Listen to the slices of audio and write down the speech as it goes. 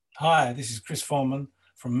Hi, this is Chris Foreman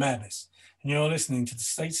from Madness, and you're listening to the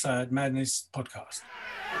Stateside Madness podcast.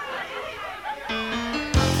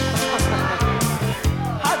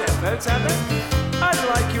 Hi there, folks out there. I'd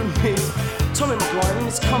like you to meet Tommy McGuire and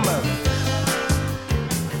his combo.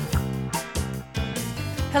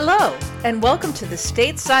 Hello, and welcome to the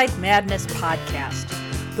Stateside Madness podcast,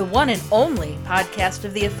 the one and only podcast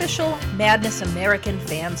of the official Madness American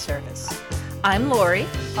fan service. I'm Lori,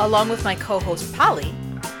 along with my co-host Polly,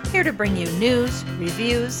 here to bring you news,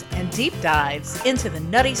 reviews, and deep dives into the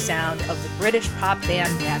nutty sound of the British pop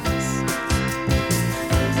band Madness.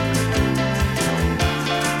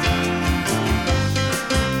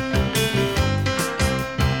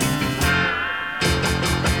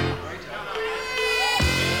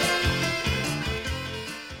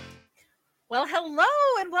 Well, hello,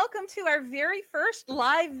 and welcome to our very first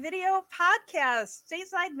live video podcast,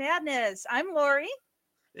 Stateside Madness. I'm Lori.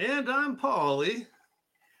 And I'm Polly.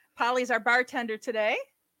 Polly's our bartender today.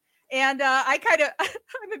 And I'm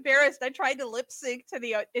embarrassed. I tried to lip sync to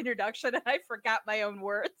the introduction and I forgot my own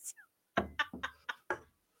words.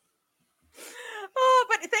 Oh,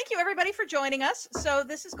 but thank you everybody for joining us. So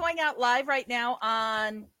this is going out live right now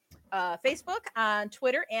on Facebook, on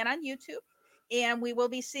Twitter, and on YouTube. And we will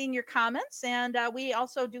be seeing your comments. And we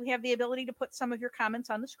also do have the ability to put some of your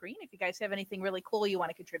comments on the screen if you guys have anything really cool you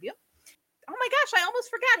want to contribute. Oh my gosh, I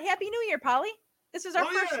almost forgot. Happy New Year, Polly. This is our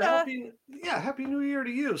first. Happy New Year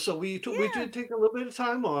to you. So we did take a little bit of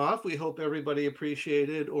time off. We hope everybody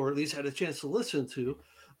appreciated, or at least had a chance to listen to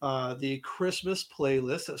the Christmas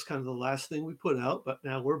playlist. That's kind of the last thing we put out, but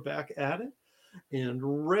now we're back at it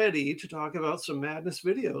and ready to talk about some Madness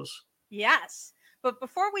videos. Yes. But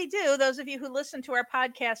before we do, those of you who listen to our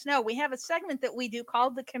podcast know we have a segment that we do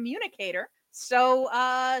called The Communicator. So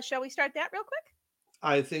shall we start that real quick?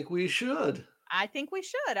 I think we should. I think we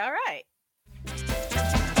should. All right.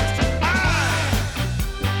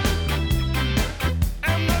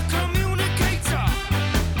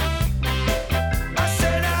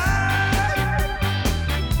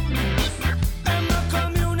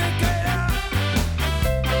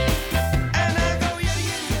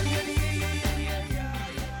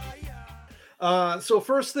 So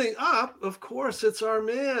first thing up, of course, it's our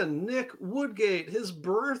man, Nick Woodgate. His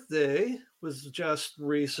birthday was just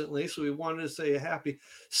recently, so we wanted to say a happy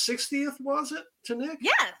 60th, was it, to Nick?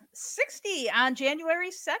 Yeah, 60 on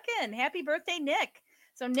January 2nd. Happy birthday, Nick.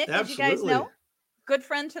 So Nick, Absolutely. as you guys know, good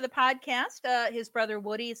friend to the podcast. His brother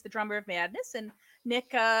Woody is the drummer of Madness, and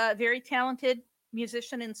Nick, very talented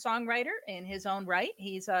musician and songwriter in his own right.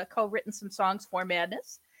 He's co-written some songs for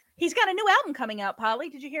Madness. He's got a new album coming out, Polly.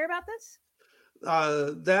 Did you hear about this?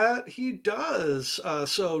 That he does.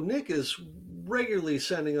 So Nick is regularly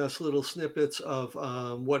sending us little snippets of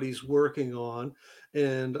what he's working on,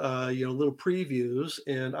 and little previews.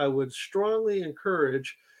 And I would strongly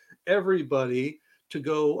encourage everybody to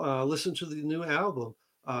go listen to the new album.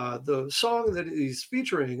 The song that he's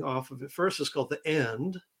featuring off of it first is called "The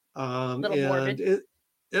End," A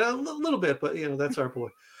little bit, but that's our boy.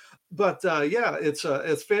 But it's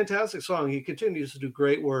a fantastic song. He continues to do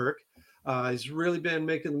great work. He's really been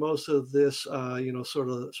making the most of this, sort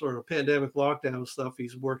of pandemic lockdown stuff.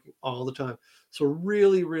 He's working all the time. So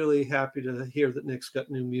really, really happy to hear that Nick's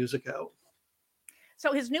got new music out.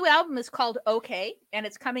 So his new album is called OK, and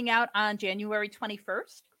it's coming out on January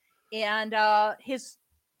 21st. And his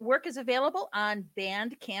work is available on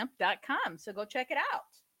bandcamp.com. So go check it out.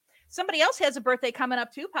 Somebody else has a birthday coming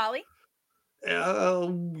up too, Polly.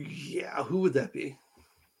 Who would that be?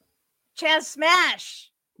 Chaz Smash.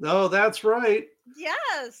 No, that's right.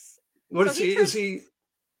 Yes. What is he? Is he?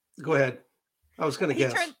 Go ahead. I was going to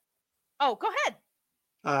guess. Go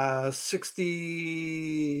ahead.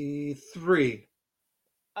 63.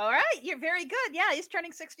 All right. You're very good. Yeah, he's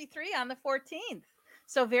turning 63 on the 14th.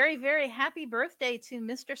 So very, very happy birthday to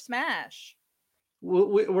Mr. Smash.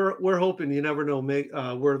 We're hoping, you never know,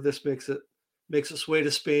 where this makes its way to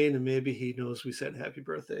Spain, and maybe he knows we said happy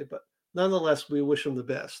birthday. But nonetheless, we wish him the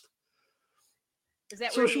best. Is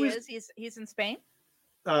that where he is? He's in Spain?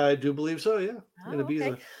 I do believe so, yeah. Oh, In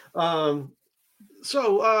Ibiza. Okay.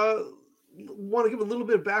 Want to give a little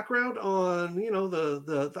bit of background on,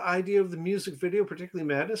 the idea of the music video, particularly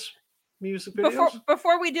Madness music videos?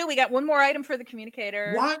 Before we do, we got one more item for the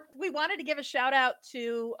communicator. What? We wanted to give a shout out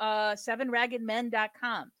to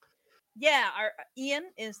 7raggedmen.com. Yeah, our Ian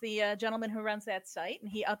is the gentleman who runs that site, and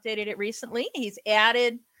he updated it recently. He's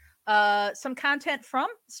added some content from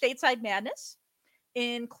Stateside Madness,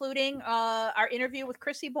 including our interview with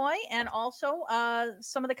Chrissy Boy, and also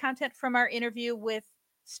some of the content from our interview with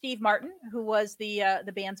Steve Martin, who was the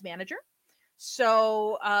band's manager.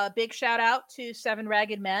 So big shout out to Seven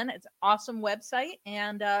Ragged Men. It's an awesome website,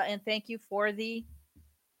 and thank you for the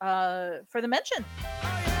mention.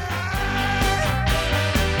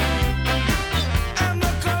 I'm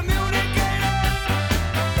the communicator.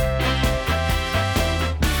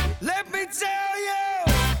 Let me tell you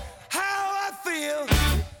how I feel.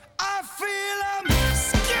 I feel I'm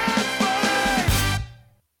scared.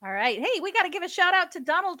 All right. Hey, we got to give a shout out to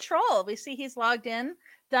Donald Troll. We see he's logged in.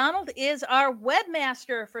 Donald is our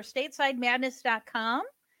webmaster for StatesideMadness.com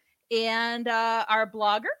and our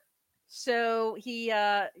blogger. So he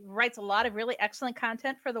writes a lot of really excellent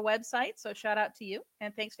content for the website. So shout out to you.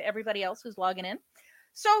 And thanks to everybody else who's logging in.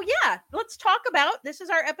 So yeah, let's talk about, this is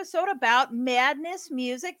our episode about Madness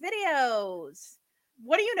music videos.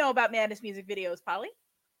 What do you know about Madness music videos, Polly?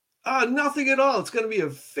 Nothing at all. It's going to be a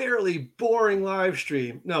fairly boring live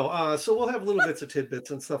stream. No, so we'll have little bits of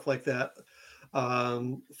tidbits and stuff like that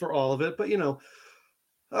for all of it. But,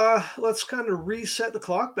 let's kind of reset the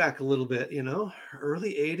clock back a little bit,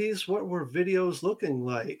 early 80s. What were videos looking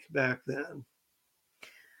like back then?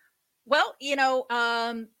 Well,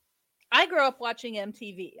 I grew up watching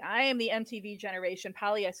MTV. I am the MTV generation.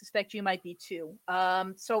 Polly, I suspect you might be too.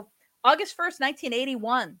 So August 1st,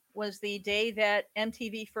 1981 was the day that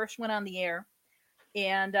MTV first went on the air.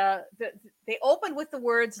 And they opened with the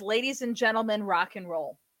words, "Ladies and gentlemen, rock and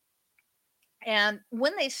roll." And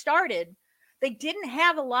when they started, they didn't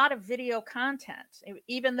have a lot of video content,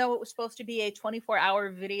 even though it was supposed to be a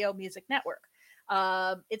 24-hour video music network.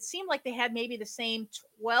 It seemed like they had maybe the same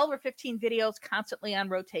 12 or 15 videos constantly on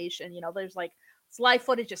rotation. There's like live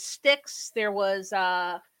footage of Styx. There was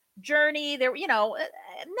Journey. There, not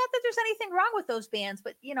that there's anything wrong with those bands,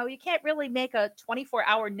 but you can't really make a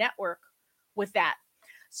 24-hour network with that.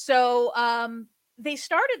 So they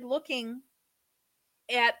started looking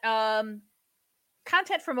at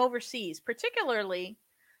content from overseas, particularly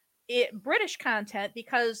British content,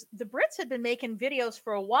 because the Brits had been making videos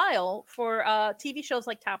for a while for TV shows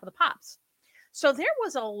like Top of the Pops. So there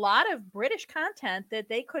was a lot of British content that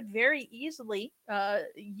they could very easily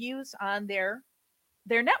use on their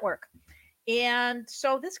network. And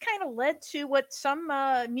so this kind of led to what some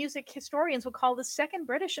music historians would call the second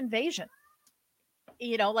British invasion.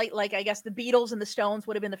 Like I guess the Beatles and the Stones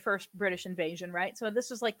would have been the first British invasion, right? So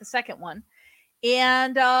this was like the second one.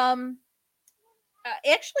 And actually,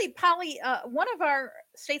 Polly, one of our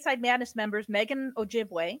Stateside Madness members, Megan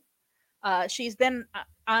Ojibwe, she's been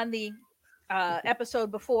on the episode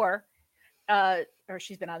before, or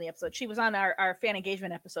she's been on the episode. She was on our fan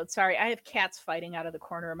engagement episode. Sorry, I have cats fighting out of the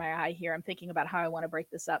corner of my eye here. I'm thinking about how I want to break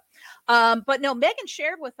this up. But no, Megan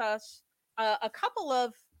shared with us a couple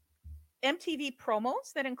of MTV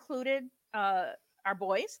promos that included our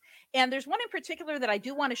boys. And there's one in particular that I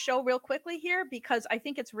do want to show real quickly here because I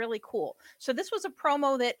think it's really cool. So this was a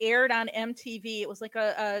promo that aired on MTV. It was like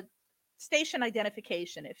a station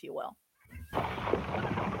identification, if you will.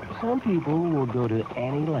 Some people will go to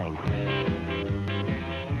any length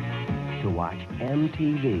to watch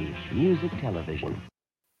MTV music television.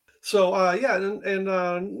 So and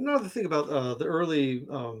another thing about the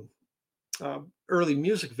early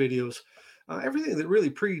music videos, everything that really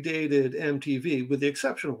predated MTV, with the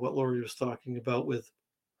exception of what Lori was talking about with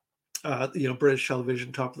British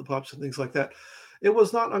television, Top of the Pops, and things like that. It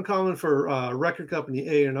was not uncommon for record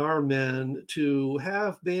company A&R men to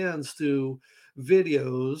have bands do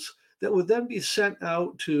videos that would then be sent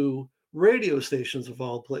out to radio stations of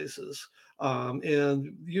all places,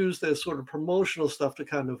 and used as sort of promotional stuff to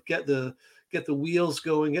kind of get the wheels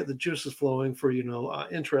going, get the juices flowing for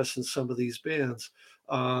interest in some of these bands.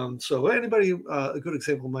 So anybody, a good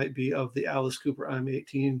example might be of the Alice Cooper "I'm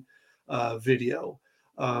 18" video,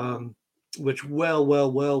 which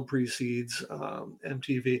well precedes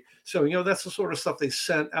MTV. So that's the sort of stuff they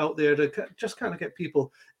sent out there to just kind of get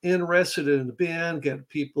people interested in the band, get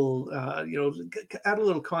people add a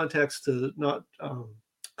little context to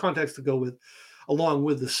go with along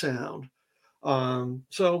with the sound.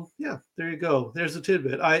 So yeah, there you go. There's a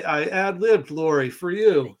tidbit. I ad-libbed, Lori, for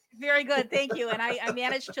you. Very good, thank you. And I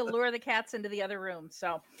managed to lure the cats into the other room.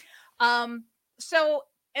 So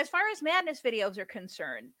as far as Madness videos are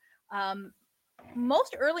concerned,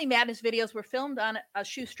 most early Madness videos were filmed on a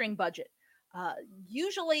shoestring budget,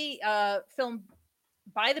 usually filmed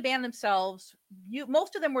by the band themselves.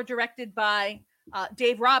 Most of them were directed by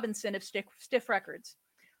Dave Robinson of Stiff Records.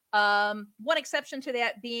 One exception to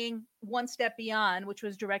that being One Step Beyond, which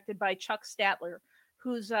was directed by Chuck Statler,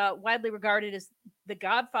 who's widely regarded as the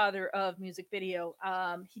godfather of music video.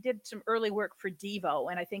 He did some early work for Devo,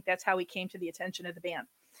 and I think that's how he came to the attention of the band.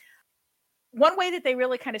 one way that they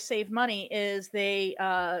really kind of saved money is they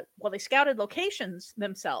scouted locations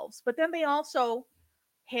themselves, but then they also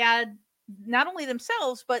had not only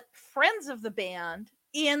themselves but friends of the band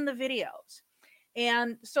in the videos.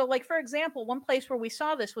 And so, like, for example, one place where we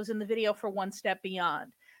saw this was in the video for One Step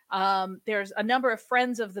Beyond. There's a number of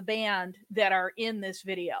friends of the band that are in this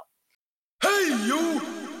video. Hey, you!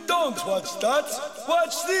 Don't watch that!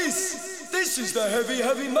 Watch this! This is the heavy,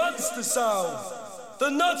 heavy monster sound! The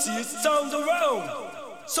nuttiest sound around!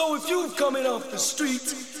 So if you're coming off the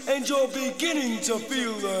street and you're beginning to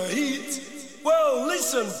feel the heat, well,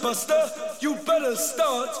 listen, Buster, you better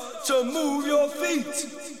start to move your feet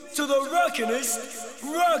to the rockinest,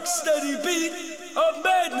 rock-steady beat of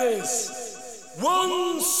madness.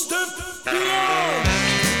 One step beyond!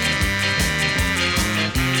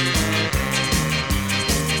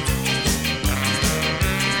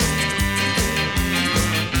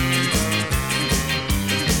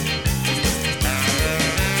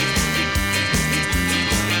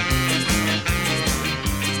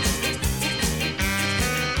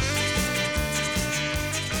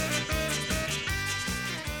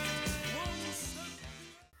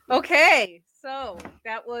 Okay, so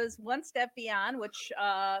that was One Step Beyond, which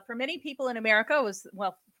for many people in America was,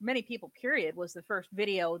 well, for many people, period, was the first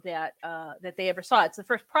video that that they ever saw. It's the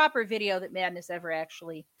first proper video that Madness ever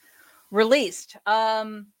actually released.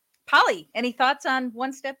 Polly, any thoughts on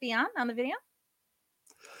One Step Beyond on the video?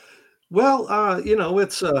 Well,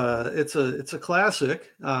 it's a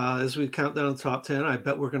classic. As we count down the top 10, I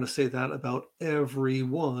bet we're going to say that about every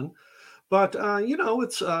one. But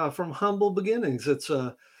it's from humble beginnings. It's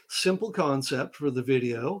a simple concept for the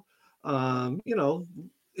video.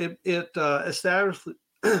 It established.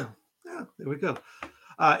 Yeah, there we go.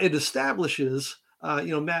 It establishes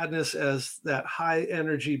Madness as that high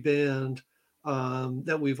energy band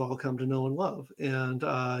that we've all come to know and love. And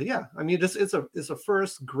it's a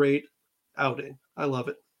first great outing. I love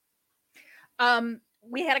it.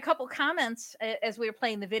 We had a couple comments as we were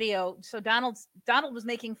playing the video. So Donald was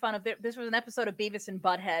making fun of this was an episode of Beavis and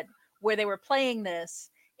Butthead where they were playing this,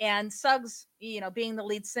 and Suggs, being the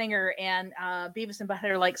lead singer, and Beavis and Butthead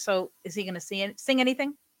are like, so is he going to sing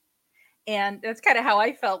anything? And that's kind of how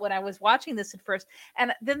I felt when I was watching this at first.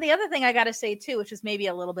 And then the other thing I got to say too, which is maybe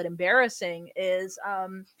a little bit embarrassing, is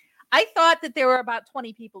I thought that there were about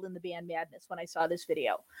 20 people in the band Madness when I saw this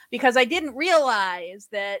video, because I didn't realize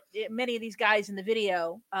that many of these guys in the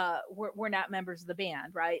video were not members of the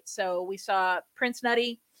band, right? So we saw Prince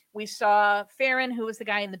Nutty, we saw Farron, who was the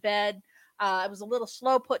guy in the bed. I was a little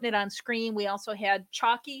slow putting it on screen. We also had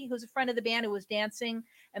Chalky, who's a friend of the band, who was dancing,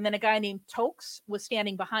 and then a guy named Tokes was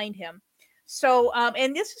standing behind him. So,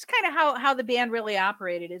 and this is kind of how the band really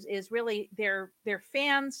operated, is really their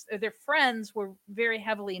fans, their friends were very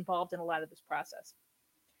heavily involved in a lot of this process.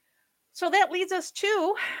 So that leads us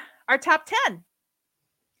to our top 10.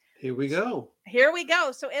 Here we go.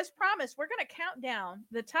 So as promised, we're going to count down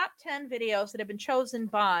the top 10 videos that have been chosen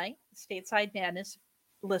by Stateside Madness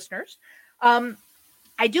listeners.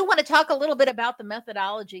 I do want to talk a little bit about the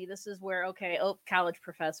methodology. This is where, college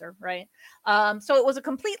professor, right? So it was a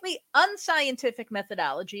completely unscientific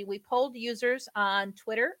methodology. We polled users on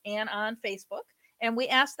Twitter and on Facebook, and we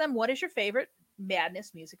asked them, what is your favorite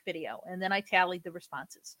Madness music video? And then I tallied the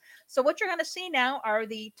responses. So what you're going to see now are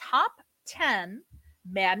the top 10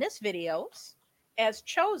 Madness videos as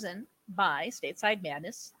chosen by Stateside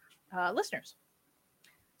Madness listeners.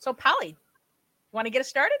 So Polly, want to get us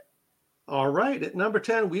started? All right. At number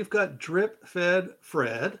 10, we've got Drip Fed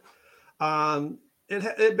Fred.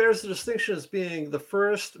 It bears the distinction as being the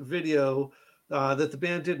first video that the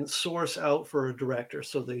band didn't source out for a director.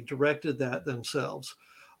 So they directed that themselves.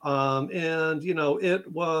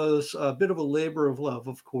 It was a bit of a labor of love,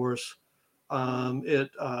 of course. They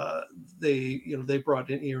brought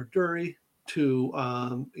in Ian Dury to,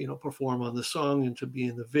 perform on the song and to be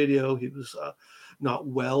in the video. He was not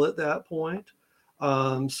well at that point.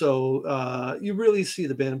 So you really see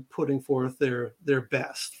the band putting forth their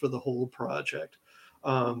best for the whole project.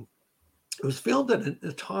 It was filmed at an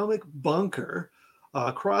atomic bunker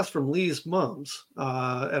across from Lee's mom's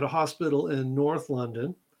at a hospital in North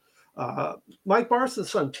London. Mike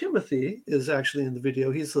Barson's son Timothy is actually in the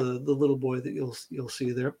video. He's the little boy that you'll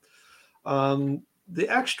see there. The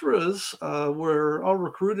extras were all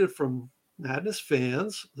recruited from Madness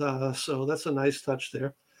fans, so that's a nice touch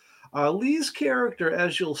there. Lee's character,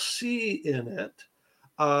 as you'll see in it,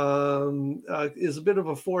 is a bit of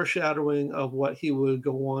a foreshadowing of what he would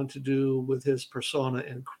go on to do with his persona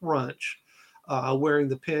in Crunch, wearing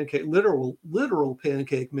the literal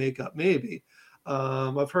pancake makeup, maybe.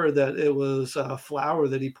 I've heard that it was flour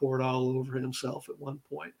that he poured all over himself at one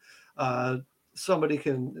point. Somebody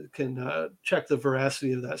can check the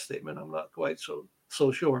veracity of that statement. I'm not quite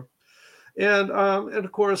so sure. And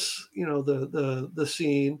of course, you know, the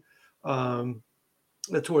scene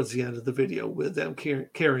towards the end of the video with them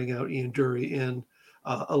carrying out Ian Dury in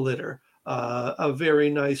a litter. A very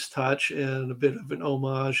nice touch and a bit of an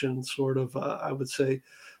homage and sort of, I would say,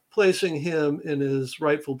 placing him in his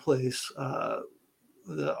rightful place,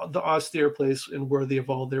 the austere place and worthy of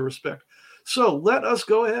all their respect. So let us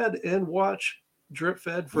go ahead and watch Drip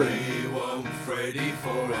Fed Freddy. We want Freddy for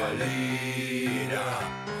a leader.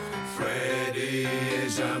 Freddy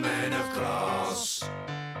is a man of class.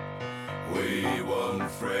 We want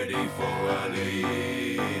Freddy for a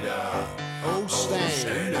leader. All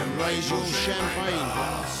stand and raise your champagne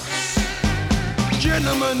glass.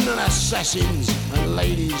 Gentlemen and assassins and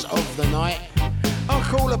ladies of the night, I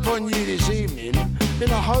call upon you this evening in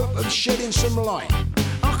the hope of shedding some light.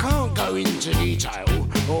 I can't go into detail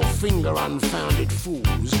or finger unfounded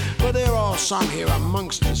fools, but there are some here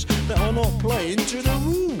amongst us that are not playing to the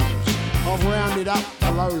rules. I've rounded up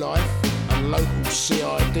the lowlife and local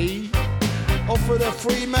CID, offered a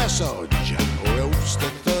free massage or else the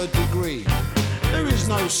third degree. There is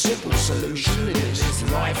no simple solution in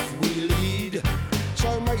this life we lead,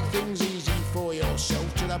 so make things easy for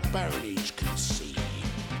yourself to the baronage concede.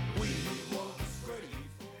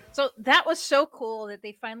 So that was so cool that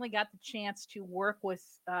they finally got the chance to work with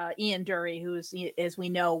Ian Dury, who's, as we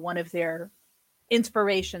know, one of their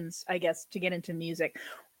inspirations, I guess, to get into music.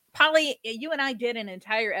 Polly, you and I did an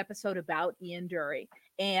entire episode about Ian Dury,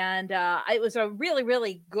 and it was a really,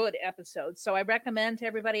 really good episode. So I recommend to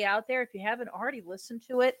everybody out there, if you haven't already listened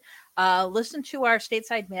to it, listen to our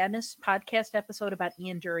Stateside Madness podcast episode about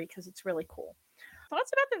Ian Dury, because it's really cool.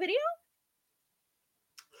 Thoughts about the video?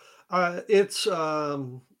 It's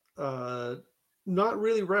not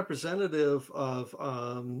really representative of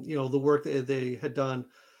you know, the work that they had done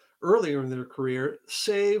earlier in their career,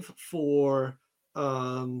 save for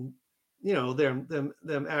you know,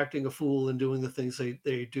 them acting a fool and doing the things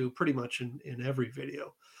they do pretty much in every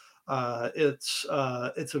video. It's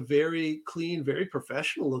a very clean, very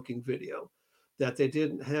professional looking video that they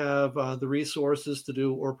didn't have the resources to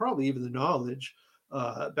do, or probably even the knowledge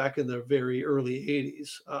back in the very early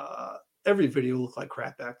 80s. Every video looked like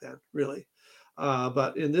crap back then, really.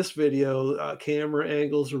 But in this video, camera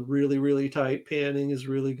angles are really, really tight. Panning is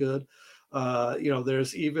really good. You know,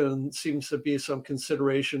 there's even seems to be some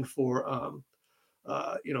consideration for,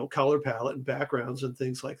 you know, color palette and backgrounds and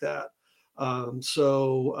things like that.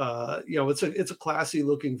 So, you know, it's a classy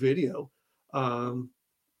looking video.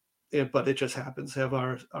 But it just happens to have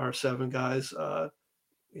our seven guys,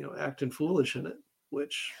 you know, acting foolish in it,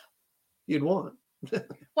 which you'd want.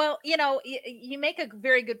 Well, you know, you make a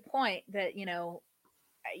very good point that, you know,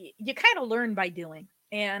 you kind of learn by doing.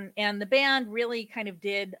 And the band really kind of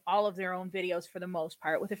did all of their own videos for the most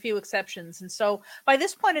part, with a few exceptions. And so by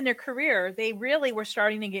this point in their career, they really were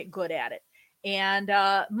starting to get good at it. And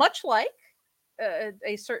much like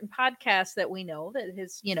a certain podcast that we know that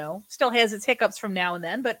has, you know, still has its hiccups from now and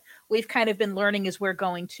then, but we've kind of been learning as we're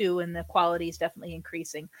going too, and the quality is definitely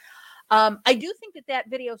increasing. I do think that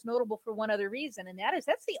video is notable for one other reason, and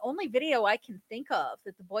that's the only video I can think of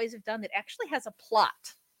that the boys have done that actually has a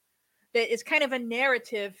plot, that is kind of a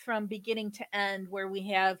narrative from beginning to end, where we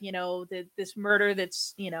have, you know, this murder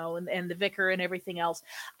that's, you know, and the vicar and everything else.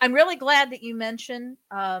 I'm really glad that you mentioned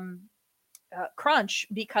Crunch,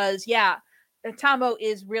 because Tomo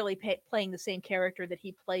is really playing the same character that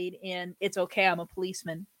he played in It's Okay, I'm a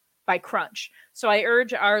Policeman by Crunch. So I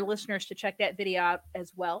urge our listeners to check that video out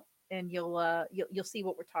as well, and you'll see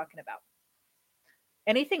what we're talking about.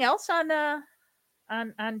 Anything else on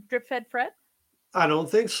Drip Fed Fred? I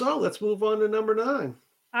don't think so. Let's move on to number 9.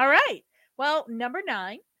 All right. Well, number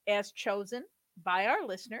 9, as chosen by our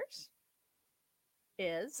listeners,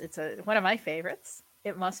 it's one of my favorites.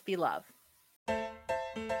 It Must Be Love. I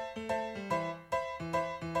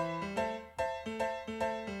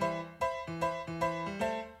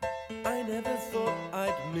never thought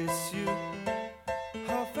I'd miss you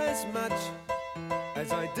half as much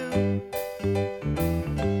as I do.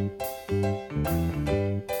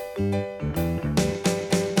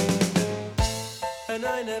 And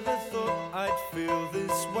I never thought I'd feel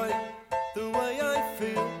this way, the way I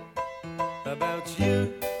feel about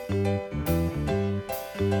you.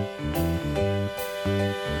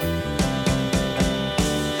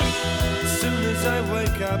 As soon as I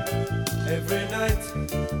wake up, every night,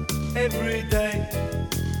 every day,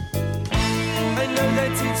 I know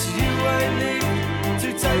that it's you I need to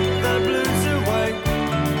take the blues away.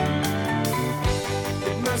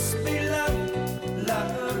 It must be love,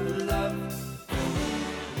 love, love.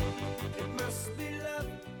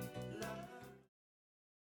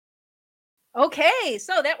 Okay,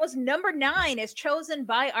 so that was number 9 as chosen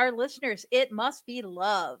by our listeners. It Must Be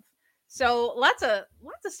Love. So lots of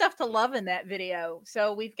stuff to love in that video.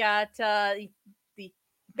 So we've got the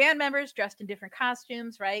band members dressed in different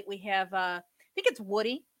costumes, right? We have I think it's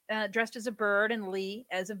Woody dressed as a bird and Lee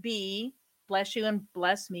as a bee. Bless you and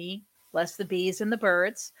bless me. Bless the bees and the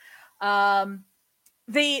birds.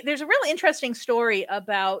 There's a really interesting story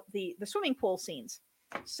about the swimming pool scenes.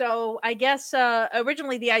 So I guess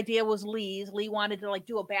originally the idea was Lee's. Lee wanted to like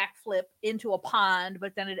do a backflip into a pond,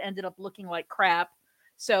 but then it ended up looking like crap.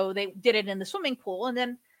 So they did it in the swimming pool. And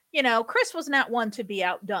then, Chris was not one to be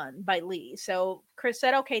outdone by Lee. So Chris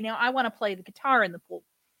said, okay, now I want to play the guitar in the pool.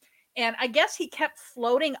 And I guess he kept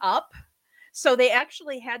floating up. So they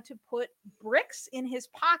actually had to put bricks in his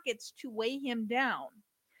pockets to weigh him down.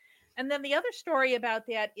 And then the other story about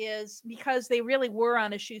that is because they really were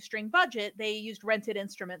on a shoestring budget, they used rented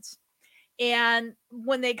instruments. And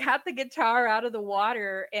when they got the guitar out of the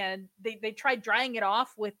water and they tried drying it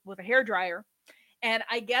off with a hairdryer, and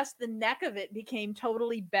I guess the neck of it became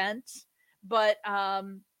totally bent. But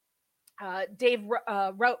Dave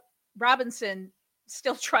Robinson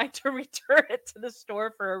still tried to return it to the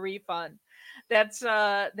store for a refund. That's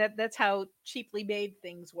how cheaply made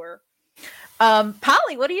things were.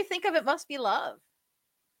 Polly, what do you think of It Must Be Love?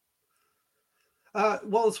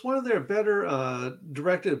 Well, it's one of their better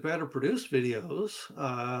directed, better produced videos.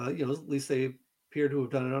 At least they appear to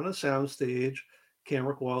have done it on a soundstage.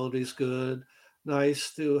 Camera quality is good.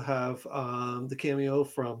 Nice to have the cameo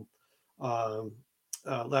from Labi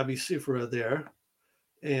Siffre there.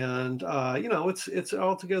 And it's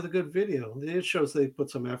altogether good video. It shows they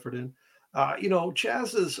put some effort in.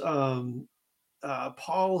 Chaz's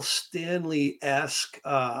Paul Stanley-esque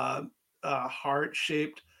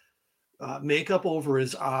heart-shaped makeup over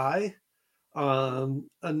his eye.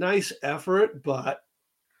 A nice effort, but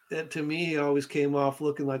to me, he always came off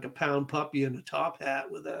looking like a pound puppy in a top hat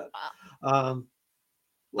with that. I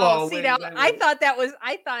thought it was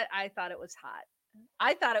hot.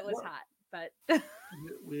 I thought it was hot, but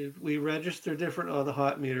we register different on the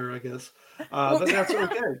hot meter, I guess. But that's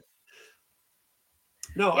okay.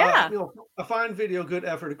 No, yeah. A fine video, good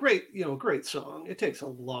effort, great song. It takes a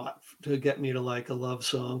lot to get me to like a love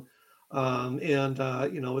song.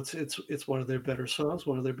 It's one of their better songs,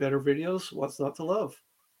 one of their better videos. What's not to love?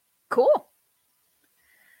 Cool.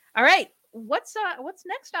 All right. What's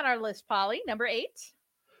next on our list, Polly? Number 8?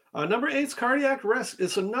 Number 8's Cardiac Arrest.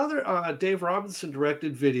 It's another Dave Robinson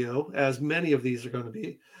directed video, as many of these are going to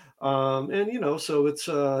be. So it's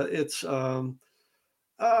a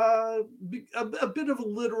bit of a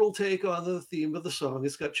literal take on the theme of the song.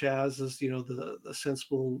 It's got Chaz as the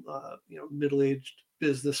sensible middle-aged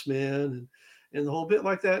businessman and the whole bit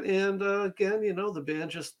like that. And again, the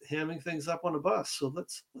band just hamming things up on a bus. So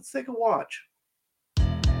let's take a watch.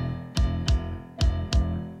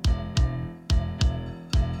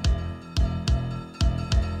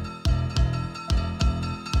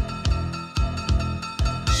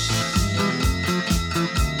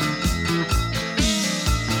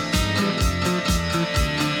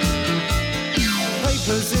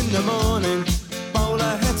 In the morning, bowler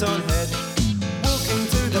hat on head, walking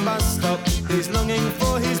to the bus stop, he's longing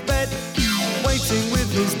for his bed, waiting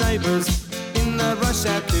with his neighbours in the rush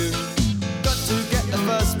hour queue, got to get the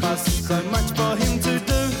first bus, so much for him to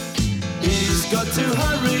do, he's got to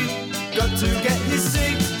hurry, got to get his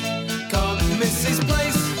seat, can't miss his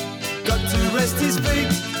place, got to rest his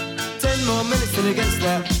feet, 10 more minutes till he gets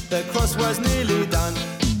there, the crossword's nearly done.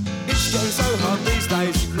 It's getting so hard these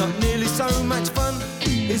days, not nearly so much fun.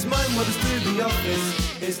 His mind wanders through the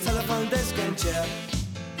office, his telephone desk and chair.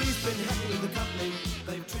 He's been happy with the company,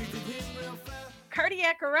 they've treated him real fair.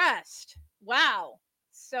 Cardiac Arrest. Wow.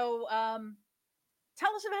 So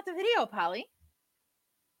tell us about the video, Polly.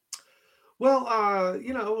 Well,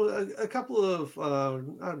 a couple of, I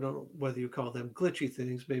don't know whether you call them glitchy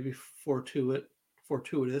things, maybe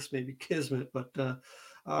fortuitous, maybe kismet, but the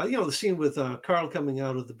scene with Carl coming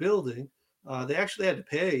out of the building, they actually had to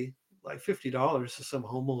pay like $50 to some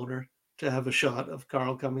homeowner to have a shot of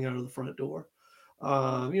Carl coming out of the front door.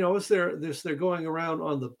 As they're going around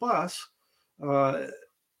on the bus,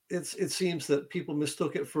 it seems that people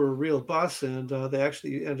mistook it for a real bus, and they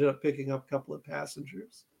actually ended up picking up a couple of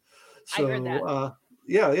passengers. So, I heard that.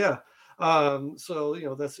 Yeah. That's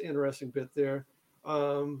an interesting bit there.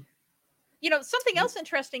 Something else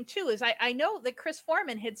interesting too is I know that Chris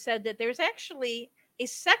Foreman had said that there's actually a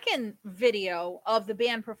second video of the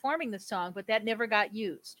band performing the song, but that never got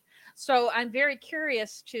used. So I'm very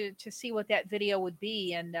curious to see what that video would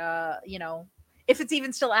be, and if it's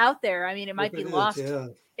even still out there. I mean, it might be lost. Yeah.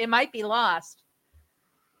 It might be lost.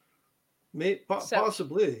 So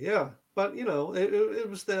Possibly, yeah. But it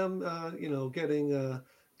was them,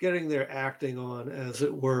 getting their acting on, as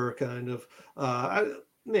it were, kind of.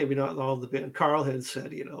 Maybe not all the band. Carl had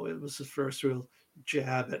said, it was his first real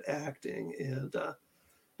jab at acting, and it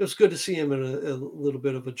was good to see him in a little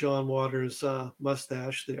bit of a John Waters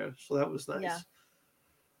mustache there. So that was yeah.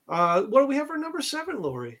 nice. What do we have for number 7,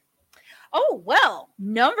 Lori? Oh, well,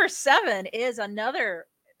 number 7 is another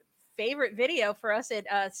favorite video for us at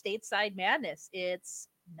Stateside Madness. It's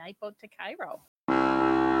Night Boat to Cairo.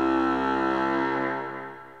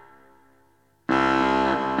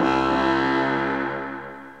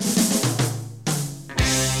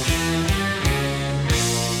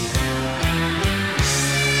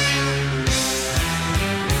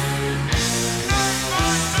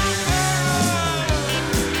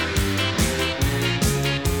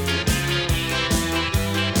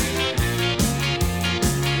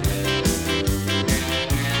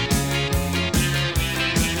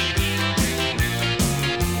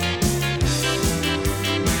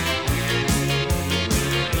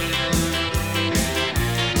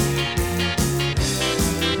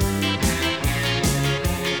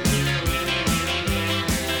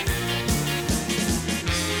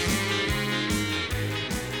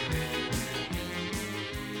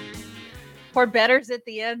 Poor Better's at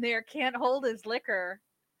the end there, can't hold his liquor.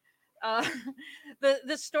 Uh,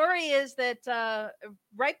 the story is that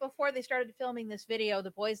right before they started filming this video,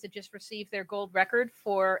 the boys had just received their gold record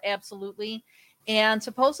for Absolutely, and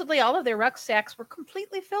supposedly all of their rucksacks were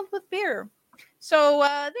completely filled with beer. So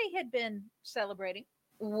they had been celebrating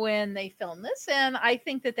when they filmed this, and I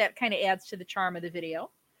think that kind of adds to the charm of the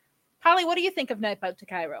video. Polly, what do you think of Night Boat to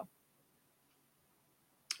Cairo?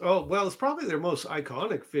 Oh, well, it's probably their most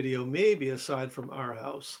iconic video, maybe aside from Our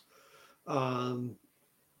House. Um,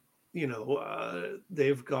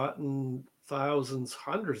 they've gotten thousands,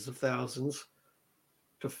 hundreds of thousands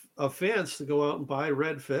of fans to go out and buy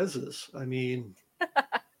red Fezzes. I mean,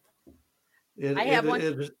 I have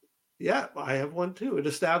one. Yeah, I have one too. It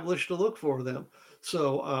established a look for them.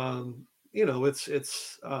 So,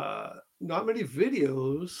 it's not many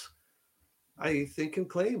videos I think can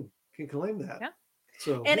claim that. Yeah.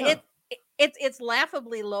 So, And yeah. it's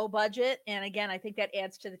laughably low budget, and again, I think that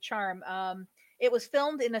adds to the charm. It was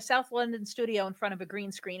filmed in a South London studio in front of a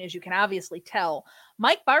green screen, as you can obviously tell.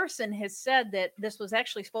 Mike Barson has said that this was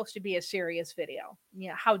actually supposed to be a serious video.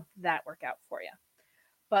 Yeah, how'd that work out for you?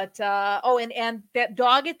 But and that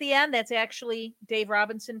dog at the end, that's actually Dave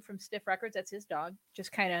Robinson from Stiff Records. That's his dog.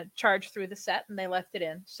 Just kind of charged through the set, and they left it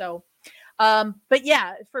in. So, but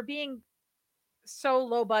yeah, for being so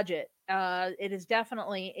low budget, it is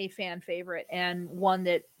definitely a fan favorite, and one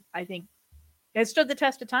that I think has stood the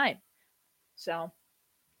test of time. So,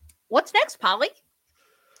 what's next, Polly?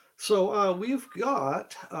 So we've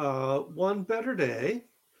got One Better Day.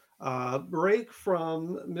 Break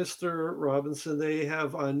from Mr. Robinson. They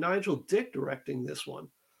have Nigel Dick directing this one.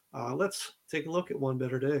 Let's take a look at One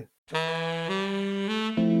Better Day.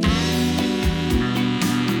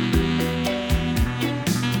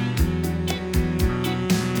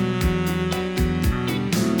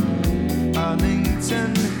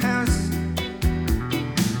 Arlington House,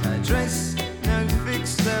 address no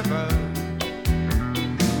fixed level.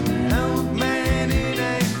 An old man in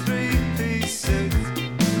a three-piece suit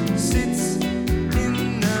sits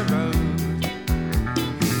in the road.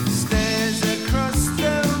 He stares across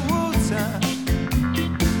the water.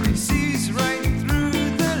 He sees right through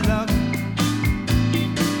the lock.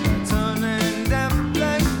 But on and up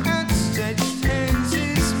like outstretched hands,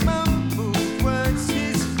 his mumbled words,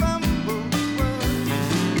 his fumbled words.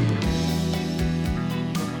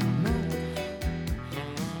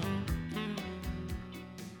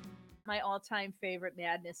 My all-time favorite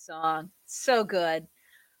Madness song. So good.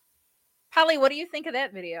 Polly, what do you think of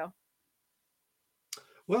that video?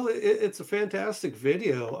 Well, it's a fantastic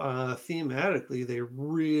video. Thematically, they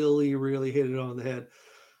really, really hit it on the head.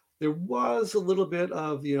 There was a little bit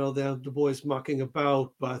of, the boys mucking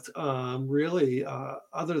about, but really,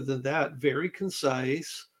 other than that, very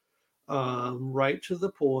concise, right to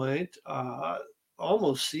the point,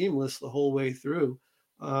 almost seamless the whole way through.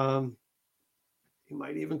 You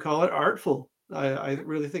might even call it artful. I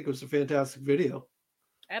really think it was a fantastic video.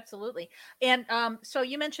 Absolutely. And so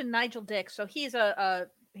you mentioned Nigel Dick. So he's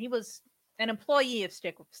he was an employee of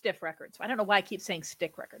Stiff Records. I don't know why I keep saying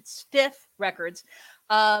Stick Records. Stiff Records.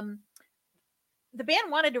 The band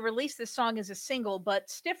wanted to release this song as a single, but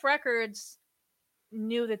Stiff Records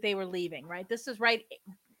knew that they were leaving. Right. This is right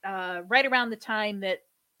around the time that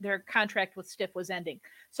their contract with Stiff was ending.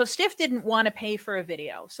 So Stiff didn't want to pay for a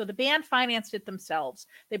video. So the band financed it themselves.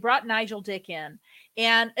 They brought Nigel Dick in.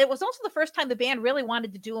 And it was also the first time the band really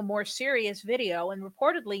wanted to do a more serious video. And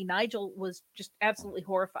reportedly, Nigel was just absolutely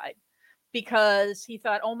horrified because he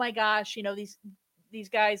thought, oh my gosh, you know, these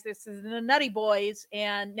guys, this is the Nutty Boys,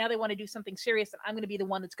 and now they want to do something serious, and I'm going to be the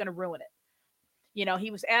one that's going to ruin it. You know,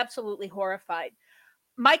 he was absolutely horrified.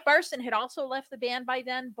 Mike Barson had also left the band by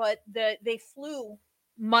then, but they flew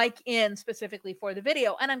Mike in specifically for the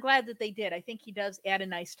video, and I'm glad that they did. I think he does add a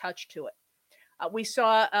nice touch to it. We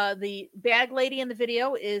saw the bag lady in the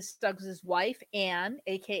video is Suggs' wife, Anne,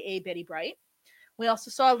 aka Betty Bright. We also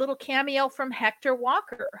saw a little cameo from Hector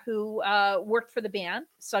Walker, who worked for the band,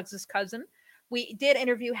 Suggs' cousin. We did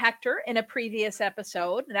interview Hector in a previous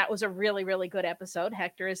episode. That was a really, really good episode.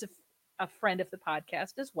 Hector is a friend of the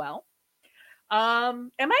podcast as well.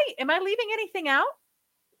 Am I leaving anything out?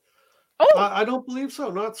 Oh, I don't believe so.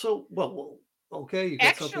 Not so well. Okay, you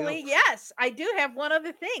got something actually, else? yes, I do have one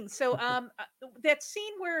other thing. So, that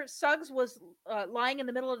scene where Suggs was lying in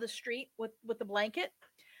the middle of the street with the blanket.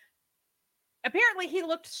 Apparently, he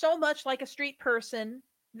looked so much like a street person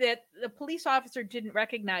that the police officer didn't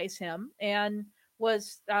recognize him and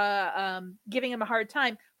was giving him a hard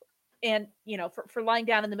time. And, you know, for lying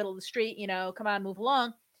down in the middle of the street, you know, come on, move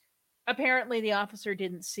along. Apparently, the officer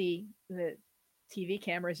didn't see the TV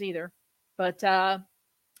cameras either. But,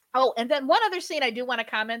 oh, and then one other scene I do want to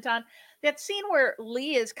comment on. That scene where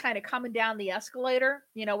Lee is kind of coming down the escalator,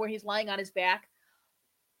 you know, where he's lying on his back.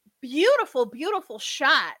 Beautiful, beautiful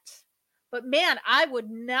shot. But man, I would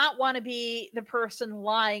not want to be the person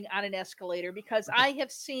lying on an escalator because I have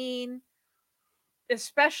seen,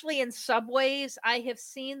 especially in subways, I have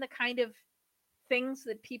seen the kind of things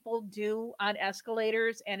that people do on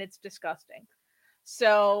escalators, and it's disgusting.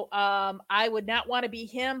 So I would not want to be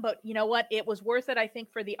him, but you know what? It was worth it, I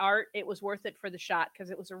think, for the art. It was worth it for the shot because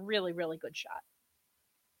it was a really, really good shot.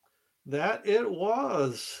 That it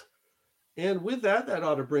was. And with that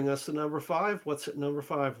ought to bring us to number 5. What's at number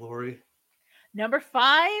 5, Lori? Number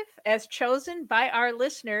 5, as chosen by our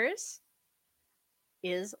listeners,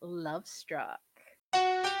 is Love Struck.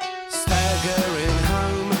 Staggering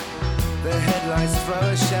home, the headlights throw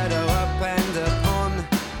a shadow up and upon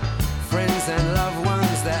friends and loved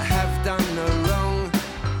ones that have done no wrong,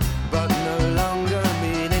 but no longer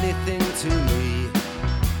mean anything to me.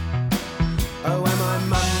 Oh, am I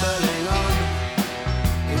mumbling on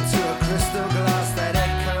into a crystal glass that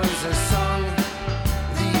echoes a song?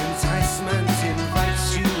 The enticement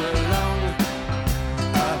invites you along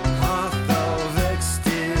a path of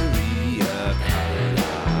exterior color.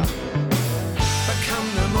 But come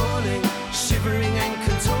the morning, shivering and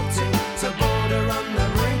contorting to border on the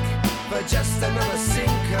brink for just another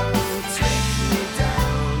Cinco. Take me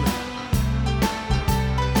down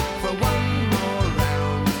for one more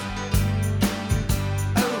round.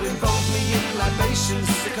 Oh, involve me in libations,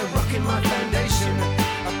 stick a rock in my foundation,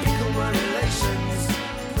 I pickle my relations,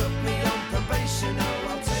 put me on probation. Oh,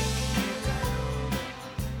 I'll take you down.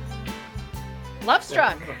 Love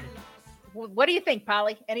Struck. What do you think,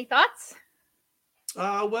 Polly? Any thoughts?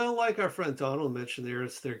 Well, like our friend Donald mentioned there,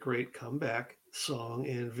 it's their great comeback song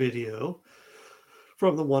and video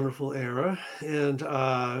from the wonderful era. And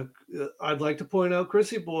I'd like to point out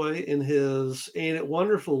Chrissy Boy in his Ain't It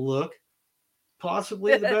Wonderful look,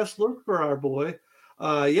 possibly the best look for our boy.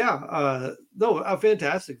 No, a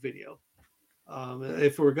fantastic video.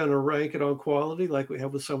 If we're going to rank it on quality, like we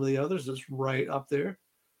have with some of the others, it's right up there.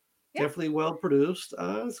 Yeah. Definitely well produced.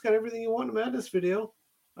 It's got everything you want in a Madness video.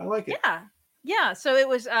 I like it. Yeah. So it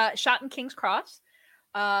was shot in King's Cross.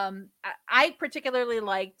 I particularly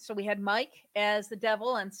liked, so we had Mike as the devil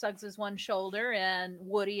on Suggs' one shoulder and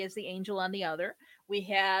Woody as the angel on the other. We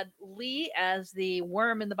had Lee as the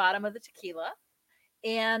worm in the bottom of the tequila.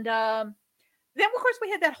 And then, of course,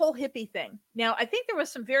 we had that whole hippie thing. Now, I think there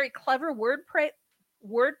was some very clever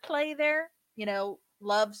wordplay there. You know,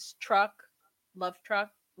 love truck.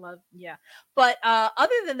 Yeah. But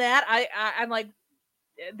other than that, I'm like,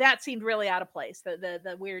 that seemed really out of place.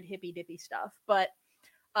 The weird hippie dippy stuff. But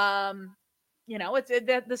you know, it's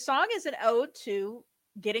the song is an ode to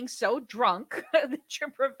getting so drunk that you're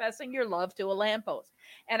professing your love to a lamppost.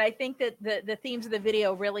 And I think that the themes of the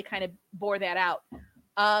video really kind of bore that out.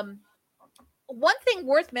 One thing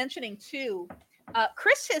worth mentioning too,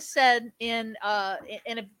 Chris has said in a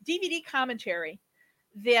DVD commentary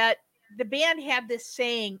that the band had this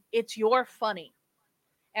saying, "It's your funny."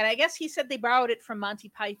 And I guess he said they borrowed it from Monty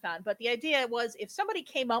Python. But the idea was if somebody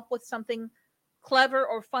came up with something clever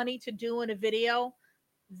or funny to do in a video,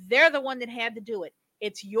 they're the one that had to do it.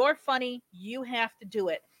 It's your funny. You have to do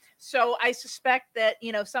it. So I suspect that,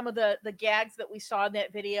 some of the gags that we saw in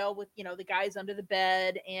that video with, the guys under the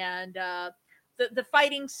bed and the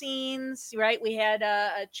fighting scenes, right? We had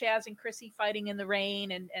Chaz and Chrissy fighting in the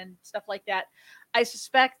rain and stuff like that. I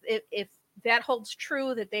suspect if that holds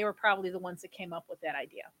true, that they were probably the ones that came up with that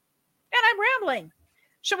idea. And I'm rambling.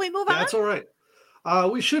 Should we move on? That's all right.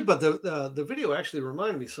 We should, but the video actually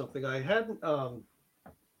reminded me something. I hadn't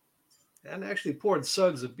actually poured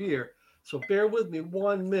Suggs a beer, so bear with me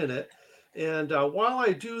 1 minute. And while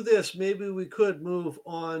I do this, maybe we could move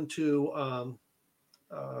on to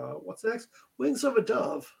what's next? Wings of a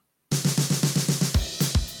Dove.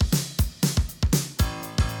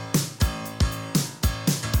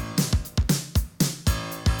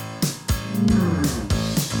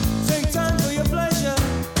 Take time for your pleasure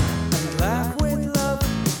and laugh with love.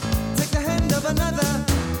 Take the hand of another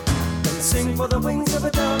and sing for the wings of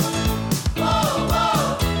a dove. Whoa,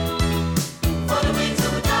 whoa, for the wings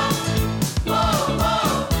of a dove. Whoa,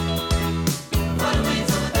 whoa, for the wings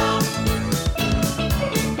of a dove.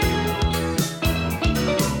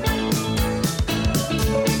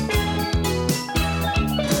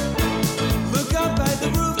 Look up at the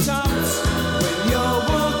rooftops when you're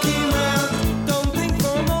walking round. Don't think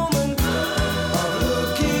for a moment of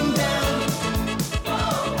looking down. Whoa,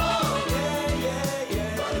 whoa, yeah.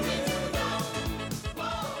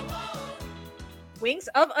 Wings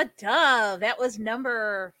of a Dove. That was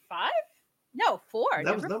number 5? No, 4.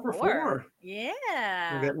 That was number 4.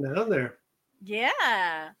 Yeah. We're getting down there.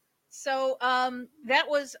 Yeah. So that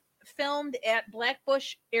was filmed at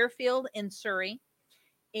Blackbush Airfield in Surrey.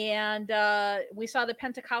 And we saw the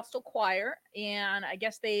Pentecostal choir, and I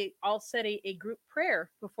guess they all said a group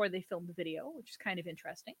prayer before they filmed the video, which is kind of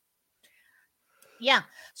interesting. Yeah.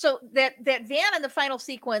 So that van in the final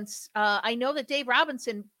sequence, I know that Dave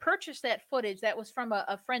Robinson purchased that footage. That was from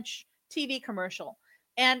a French TV commercial,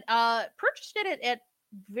 and purchased it at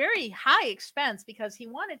very high expense because he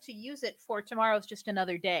wanted to use it for Tomorrow's Just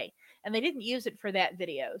Another Day, and they didn't use it for that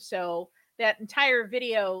video. So that entire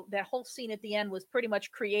video, that whole scene at the end, was pretty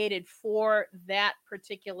much created for that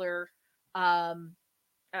particular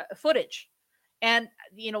footage. And,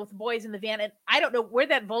 with the boys in the van, and I don't know where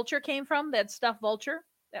that vulture came from, that stuffed vulture.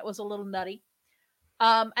 That was a little nutty.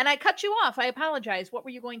 And I cut you off. I apologize. What were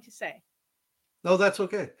you going to say? No, that's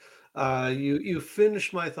okay. You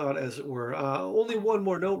finished my thought, as it were. Only one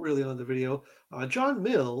more note, really, on the video. John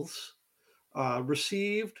Mills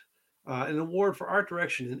received an award for art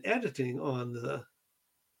direction and editing on the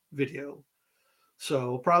video.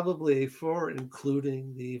 So probably for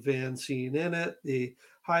including the van scene in it, the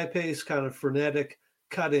high-paced, kind of frenetic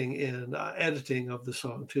cutting and editing of the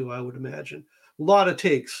song, too, I would imagine. A lot of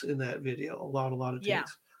takes in that video. A lot of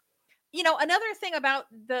takes. Yeah. Another thing about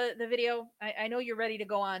the video, I know you're ready to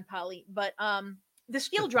go on, Polly, but the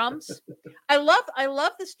steel drums. I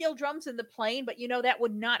love the steel drums in the plane, but that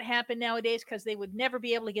would not happen nowadays because they would never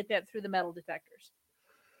be able to get that through the metal detectors.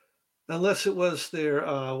 Unless it was their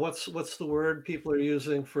what's the word people are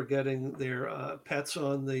using for getting their pets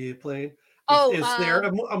on the plane? It's their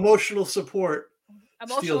emotional support.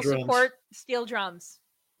 Steel drums.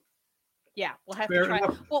 Yeah, we'll have Fair to try.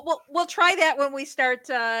 enough. We'll try that when we start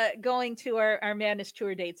going to our Madness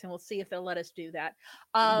tour dates, and we'll see if they'll let us do that.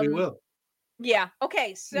 We will. Yeah.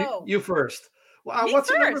 Okay. So you first. Well, Me what's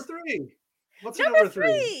first. number 3? What's number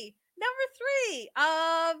three?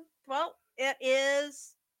 Well, it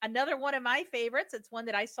is another one of my favorites. It's one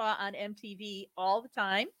that I saw on MTV all the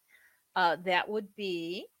time. That would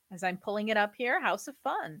be, as I'm pulling it up here, House of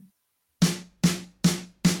Fun.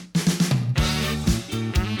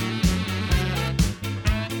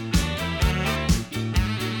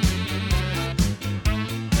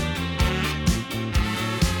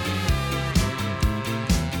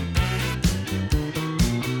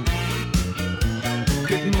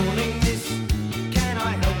 Good morning, miss. Can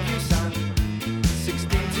I help you, son? 16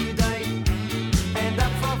 today, and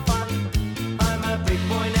up for fun. I'm a big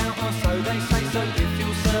boy now, or so they say. So if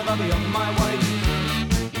you'll serve, I'll be on my way.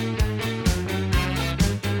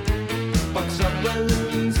 Box up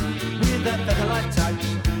balloons with a featherlight touch.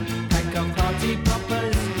 Pack up party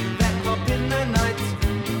poppers that pop in the night.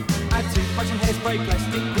 Add toothbrush and hairspray,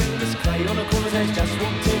 plastic wings, clay on a corner's edge. Just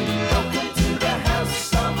walked in. Welcome to the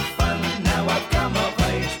House of Fun. Now I've come of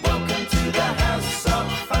age. Welcome to the House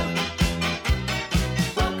of Fun.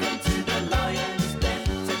 Welcome to the Lion's Den.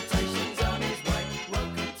 Temptation's on his way.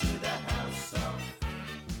 Welcome to the House of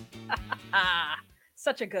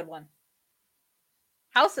Such a good one.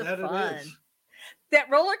 House of That it Fun. is. That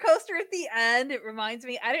roller coaster at the end, it reminds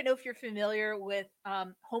me. I don't know if you're familiar with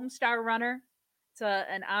Homestar Runner. It's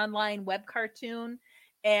an online web cartoon,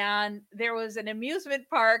 And there was an amusement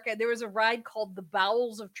park, and there was a ride called the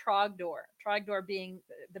Bowels of Trogdor. Trogdor being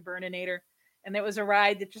the Burninator, and there was a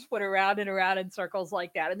ride that just went around and around in circles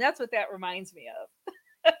like that, and that's what that reminds me of.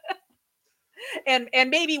 and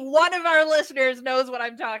maybe one of our listeners knows what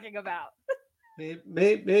I'm talking about.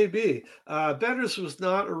 Maybe. Betters was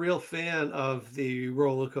not a real fan of the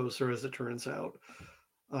roller coaster, as it turns out.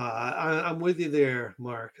 I'm with you there,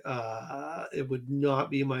 Mark. It would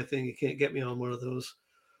not be my thing. You can't get me on one of those.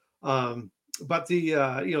 But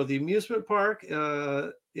the the amusement park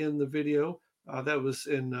in the video that was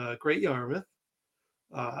in Great Yarmouth.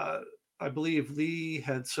 I believe Lee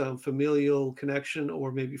had some familial connection,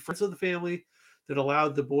 or maybe friends of the family, that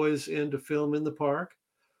allowed the boys in to film in the park.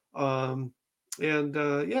 So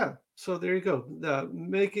there you go.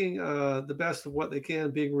 Making the best of what they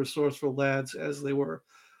can, being resourceful lads as they were.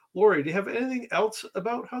 Lori, do you have anything else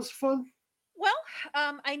about House of Fun? Well,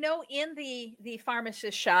 I know in the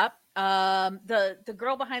pharmacist shop, the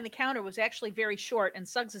girl behind the counter was actually very short, and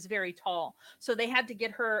Suggs is very tall, so they had to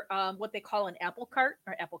get her what they call an apple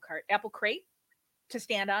crate to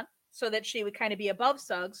stand on, so that she would kind of be above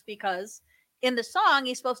Suggs, because in the song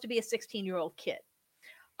he's supposed to be a 16-year-old kid.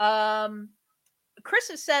 Chris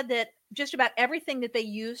has said that just about everything that they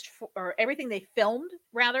used or everything they filmed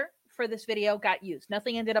rather for this video got used.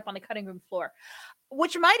 Nothing ended up on the cutting room floor,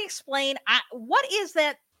 which might explain what is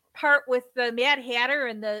that part with the Mad Hatter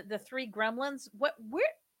and the three gremlins.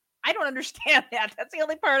 I don't understand that. That's the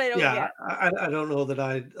only part I don't get. I don't know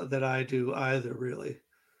that I do either, really.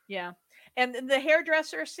 Yeah. And the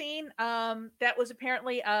hairdresser scene, that was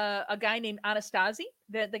apparently a guy named Anastasi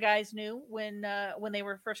that the guys knew when they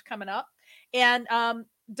were first coming up. And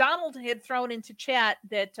Donald had thrown into chat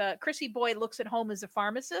that Chrissy Boy looks at home as a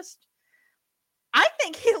pharmacist. I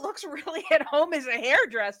think he looks really at home as a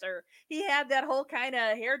hairdresser. He had that whole kind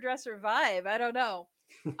of hairdresser vibe. I don't know.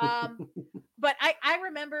 But I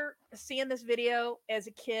remember seeing this video as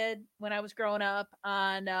a kid when I was growing up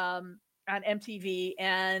on MTV,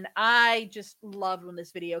 and I just loved when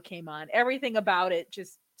this video came on. Everything about it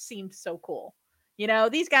just seemed so cool. You know,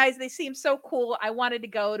 these guys, they seem so cool. I wanted to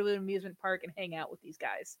go to an amusement park and hang out with these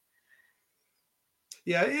guys.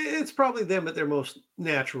 Yeah, it's probably them at their most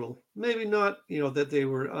natural. Maybe not, that they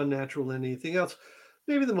were unnatural in anything else.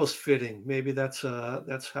 Maybe the most fitting. Maybe that's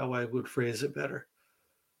how I would phrase it better.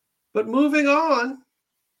 But moving on,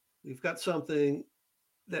 we've got something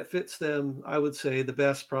that fits them, I would say, the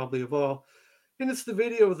best probably of all. And it's the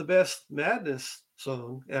video of the best Madness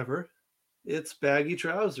song ever. It's Baggy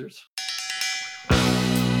Trousers.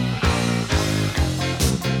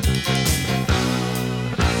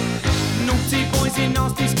 Naughty boys in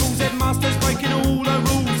nasty schools, headmasters breaking all the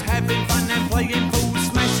rules, having fun and playing fools,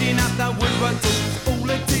 smashing up the woodwork tools. All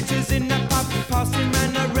the teachers in the pub, passing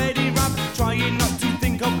round a ready rub, trying not to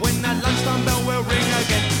think of when the lunchtime bell will ring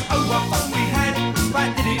again. Oh, what fun we had,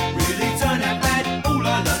 but did it really turn out bad? All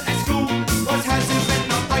I learnt at school was how to bend,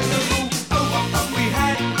 not break the rule. Oh, what fun we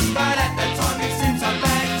had, but at the time it seemed so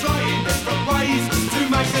bad, trying different ways to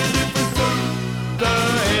make a difference too. The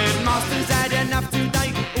headmasters had enough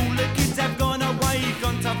today. All the kids have gone away,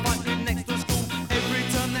 gone to fight with next to school. Every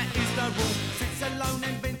term that is the rule. Sits alone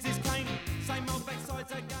and bends his cane. Same old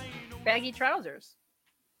backsides again. Baggy trousers.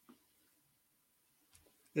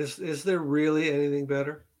 Is there really anything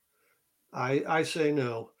better? I say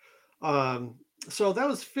no. So that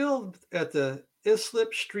was filmed at the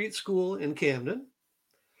Islip Street School in Camden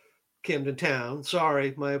Town.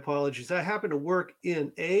 Sorry, my apologies. I happen to work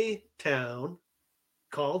in a town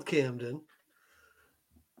called Camden.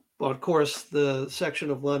 But of course, the section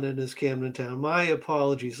of London is Camden Town. My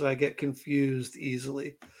apologies. I get confused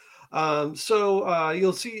easily.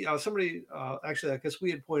 You'll see somebody, actually, I guess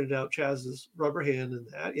we had pointed out Chaz's rubber hand in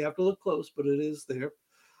that. You have to look close, but it is there.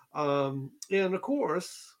 And of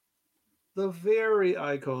course, the very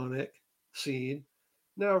iconic scene,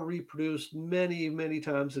 now reproduced many, many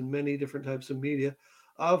times in many different types of media,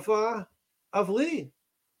 of Lee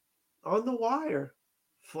on the wire,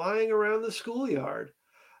 flying around the schoolyard.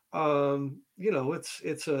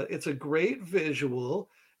 It's a great visual.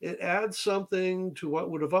 It adds something to what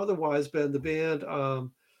would have otherwise been the band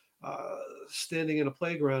standing in a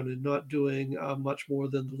playground and not doing much more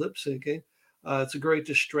than the lip syncing. It's a great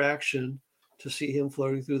distraction to see him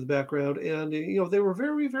floating through the background. And, they were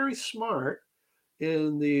very, very smart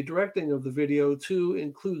in the directing of the video to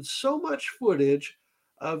include so much footage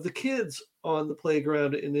of the kids on the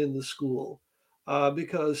playground and in the school.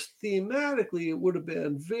 Because thematically, it would have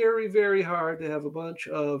been very, very hard to have a bunch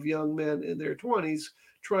of young men in their 20s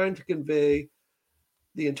trying to convey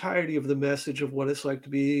the entirety of the message of what it's like to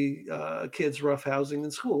be kids roughhousing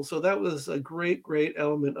in school. So that was a great, great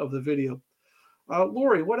element of the video.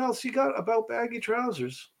 Lori, what else you got about baggy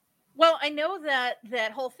trousers? Well, I know that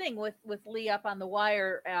that whole thing with Lee up on the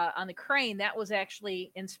wire on the crane, that was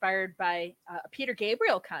actually inspired by a Peter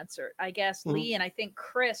Gabriel concert. I guess Mhm. Lee and I think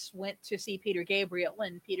Chris went to see Peter Gabriel,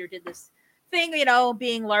 and Peter did this thing,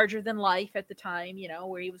 being larger than life at the time,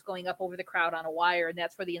 where he was going up over the crowd on a wire, and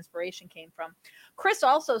that's where the inspiration came from. Chris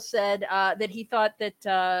also said that he thought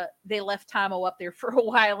that they left Tomo up there for a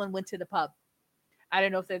while and went to the pub. I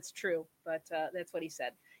don't know if that's true, but that's what he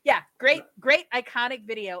said. Yeah, great, iconic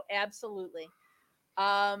video, absolutely.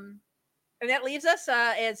 And that leaves us,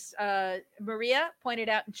 as Maria pointed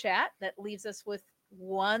out in chat, that leaves us with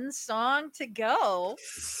one song to go.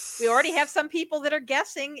 We already have some people that are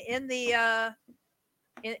guessing in the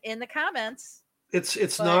in the comments.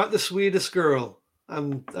 It's not The Sweetest Girl.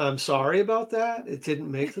 I'm sorry about that. It didn't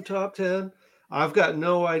make the top 10. I've got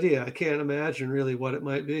no idea. I can't imagine really what it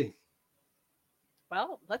might be.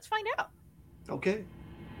 Well, let's find out. Okay.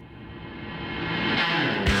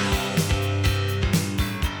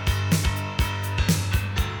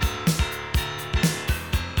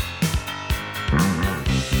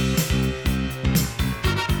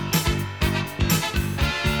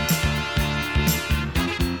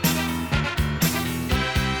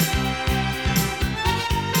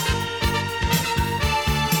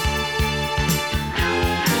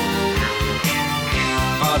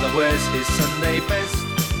 Father wears his Sunday best.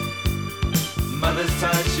 Mother's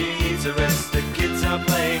tired, she needs a rest. The kids are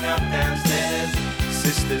playing up downstairs.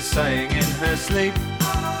 Sister's sighing in her sleep.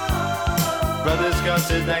 Brother's got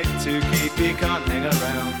a date to keep, he can't hang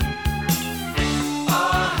around.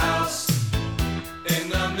 Our house in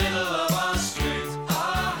the middle of our street.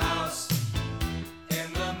 Our house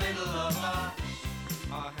in the middle of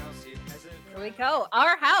our house. It has a... Here we go.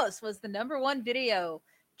 Our House was the #1 video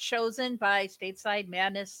chosen by Stateside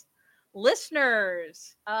Madness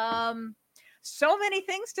listeners. So many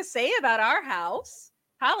things to say about Our House.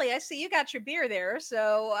 Holly, I see you got your beer there,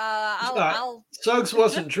 so I'll Suggs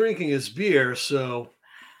wasn't drinking his beer, so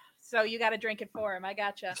you got to drink it for him. I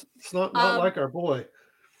gotcha. it's not like our boy.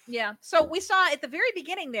 Yeah. So we saw at the very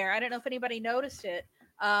beginning there, I don't know if anybody noticed it,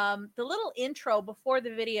 the little intro before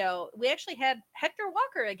the video, we actually had Hector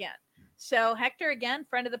Walker again. So Hector, again,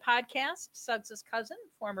 friend of the podcast, Suggs' cousin,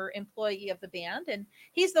 former employee of the band. And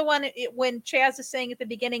he's the one, when Chaz is saying at the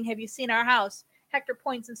beginning, have you seen Our House? Hector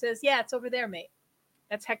points and says, yeah, it's over there, mate.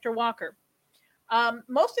 That's Hector Walker.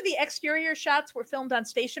 Most of the exterior shots were filmed on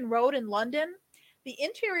Station Road in London. The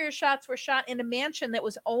interior shots were shot in a mansion that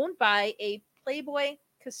was owned by a Playboy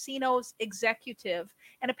Casinos executive.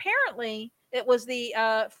 And apparently it was the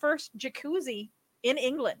first jacuzzi in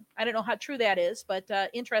England. I don't know how true that is, but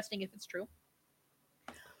interesting if it's true.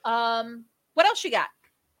 What else you got?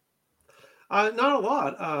 Not a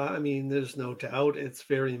lot. I mean, there's no doubt it's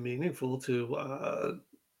very meaningful to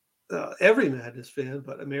every Madness fan,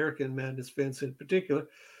 but American Madness fans in particular.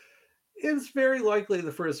 It's very likely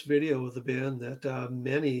the first video of the band that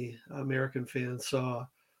many American fans saw.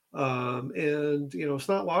 And, it's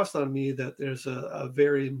not lost on me that there's a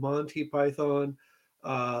very Monty Python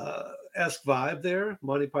esque vibe there.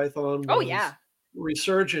 Monty Python was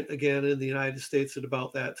resurgent again in the United States at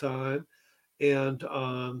about that time. And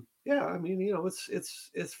I mean,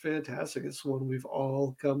 it's fantastic. It's one we've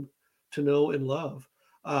all come to know and love.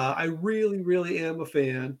 I really, really am a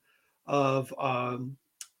fan of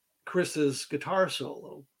Chris's guitar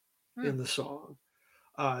solo in the song.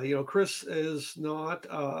 Chris is not,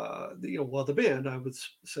 the band, I would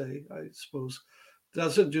say, I suppose,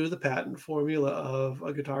 doesn't do the patent formula of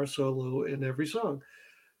a guitar solo in every song.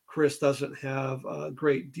 Chris doesn't have a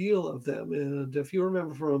great deal of them. And if you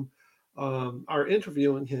remember from our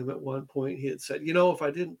interviewing him at one point, he had said, if I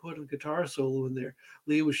didn't put a guitar solo in there,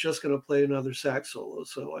 Lee was just going to play another sax solo.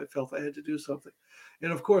 So I felt I had to do something.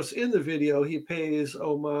 And of course, in the video, he pays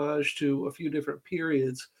homage to a few different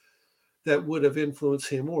periods that would have influenced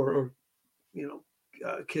him or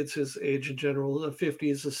kids his age in general, the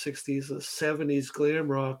 50s, the 60s, the 70s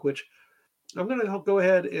glam rock, which I'm going to go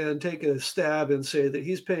ahead and take a stab and say that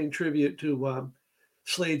he's paying tribute to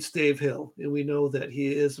Slade's Dave Hill. And we know that he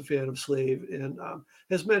is a fan of Slade and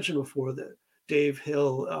has mentioned before that Dave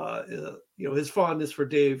Hill, his fondness for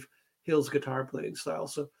Dave Hill's guitar playing style.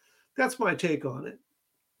 So that's my take on it.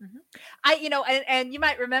 Mm-hmm. And you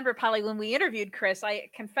might remember, Polly, when we interviewed Chris, I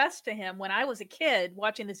confessed to him when I was a kid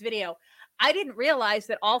watching this video, I didn't realize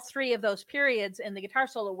that all three of those periods in the guitar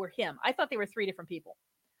solo were him. I thought they were three different people.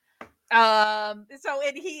 So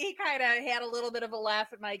he kind of had a little bit of a laugh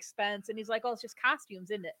at my expense, and he's like, "Oh, it's just costumes,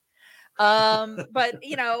 isn't it?" But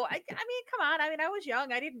you know, I mean, come on. I mean, I was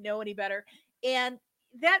young. I didn't know any better. And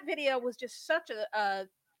that video was just such a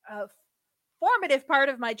formative part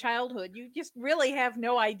of my childhood. You just really have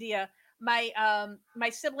no idea. My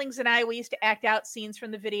siblings and I, we used to act out scenes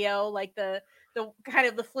from the video, like the kind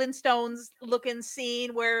of the Flintstones looking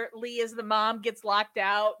scene where Lee as the mom gets locked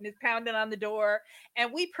out and is pounding on the door.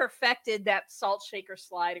 And we perfected that salt shaker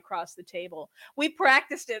slide across the table. We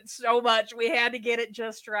practiced it so much. We had to get it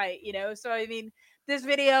just right, you know? So, I mean, this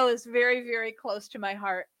video is very, very close to my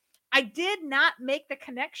heart. I did not make the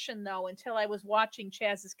connection though, until I was watching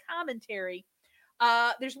Chaz's commentary.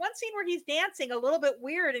 There's one scene where he's dancing a little bit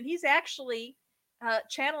weird, and he's actually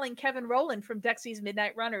channeling Kevin Rowland from Dexy's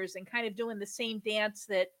Midnight Runners and kind of doing the same dance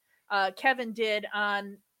that Kevin did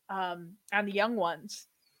on the Young Ones.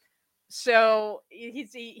 So he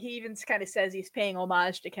even kind of says he's paying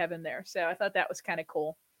homage to Kevin there. So I thought that was kind of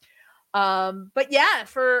cool. But yeah,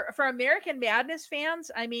 for American Madness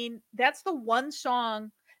fans, I mean, that's the one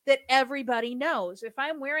song that everybody knows. If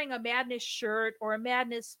I'm wearing a Madness shirt or a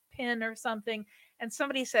Madness pin or something, and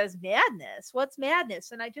somebody says Madness, what's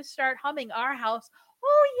Madness? And I just start humming Our House.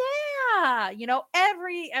 Oh yeah, you know,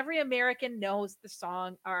 every American knows the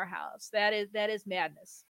song Our House. That is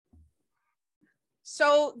Madness.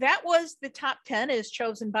 So that was the top 10 as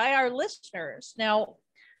chosen by our listeners. Now,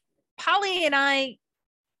 Polly and I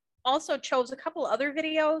also chose a couple other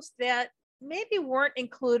videos that maybe weren't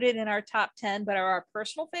included in our top 10, but are our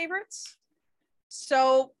personal favorites.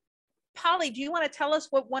 So, Polly, do you want to tell us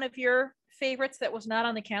what one of your favorites that was not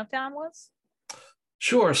on the countdown was?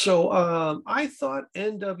 Sure. So I thought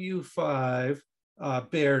NW5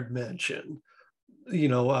 bared mention. You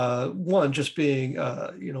know, one just being,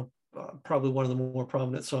 probably one of the more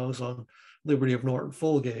prominent songs on Liberty of Norton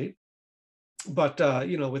Folgate. But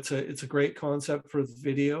you know, it's a great concept for the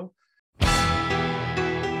video.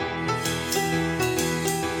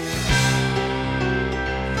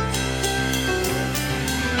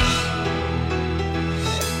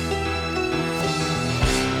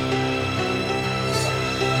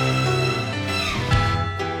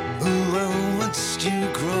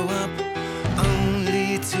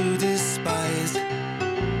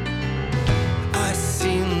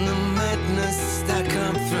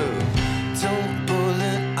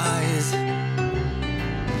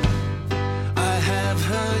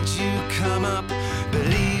 Come up,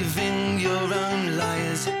 believing your own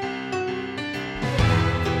lies.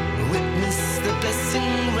 Witness the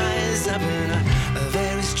blessing rise up in a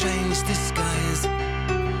very strange disguise.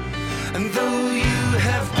 And though you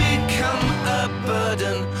have become a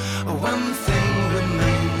burden, one thing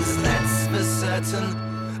remains, that's for certain.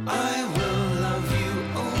 I will love you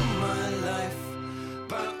all my life,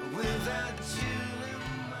 but without you in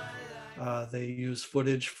my life. They use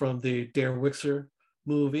footage from the Darren Wixer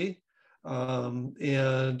movie.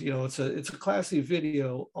 And you know, it's a classy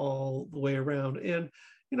video all the way around, and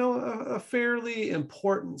you know, a fairly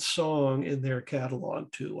important song in their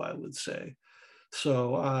catalog too, I would say.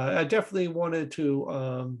 So I definitely wanted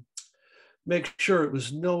to make sure it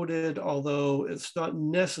was noted, although it's not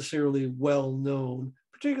necessarily well known,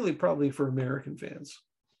 particularly probably for American fans.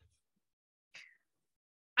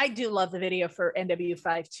 I do love the video for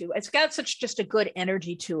NW5 too. It's got such just a good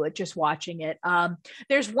energy to it, just watching it.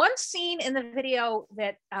 There's one scene in the video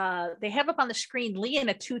that they have up on the screen, Lee in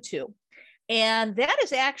a tutu. And that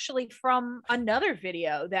is actually from another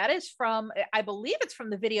video. That is from, I believe it's from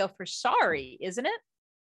the video for Sorry, isn't it?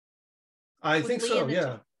 I think so,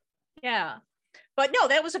 yeah. Yeah. But no,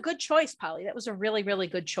 that was a good choice, Polly. That was a really, really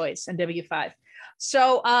good choice, NW5.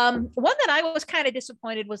 So one that I was kind of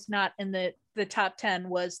disappointed was not in the top 10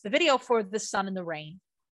 was the video for The Sun and the Rain.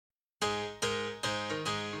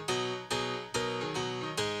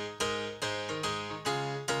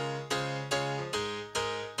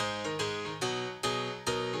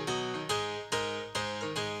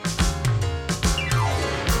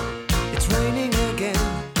 It's raining again.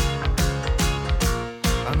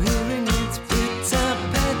 I'm hearing it pitter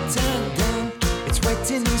patter down. It's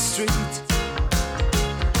wet in the street.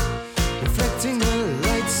 Reflecting the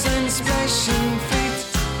lights and splashing feet,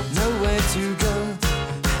 nowhere to go,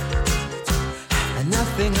 and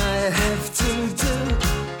nothing I have to do.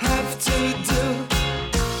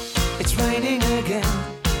 It's raining again.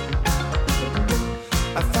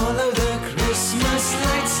 I follow the Christmas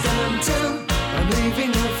lights downtown. I'm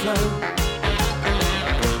leaving the flow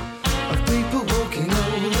of people walking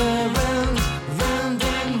all around, round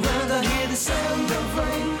and round. I hear the sound of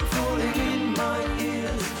rain falling in my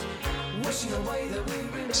ears.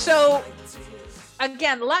 So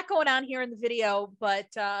again, a lot going on here in the video,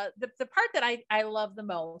 but the part that I love the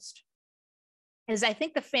most is I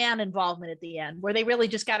think the fan involvement at the end, where they really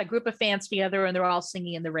just got a group of fans together and they're all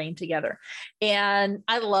singing in the rain together. And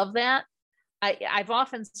I love that. I've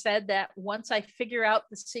often said that once I figure out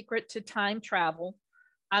the secret to time travel,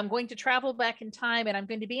 I'm going to travel back in time and I'm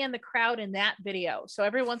going to be in the crowd in that video. So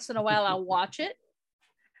every once in a while, I'll watch it.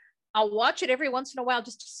 I'll watch it every once in a while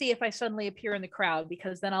just to see if I suddenly appear in the crowd,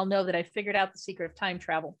 because then I'll know that I figured out the secret of time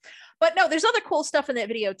travel. But no, there's other cool stuff in that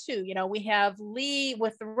video too. You know, we have Lee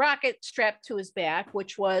with the rocket strapped to his back,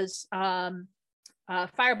 which was Fireball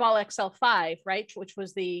XL5, right? Which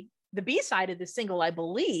was the B-side of the single, I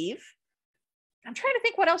believe. I'm trying to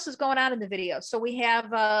think what else is going on in the video. So we have,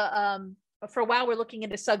 for a while, we're looking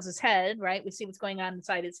into Suggs's head, right? We see what's going on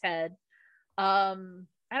inside his head.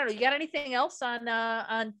 I don't know. You got anything else on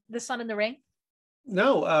The Sun in the Ring?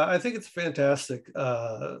 No, I think it's a fantastic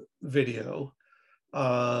video.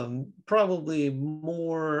 Probably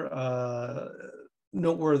more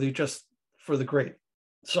noteworthy just for the great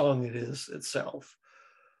song it is itself.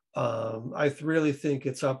 I really think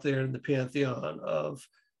it's up there in the pantheon of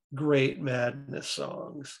great Madness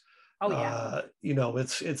songs. Oh yeah. You know,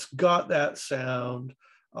 it's got that sound.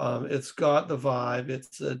 It's got the vibe.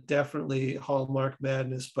 It's definitely Hallmark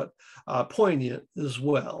Madness, but poignant as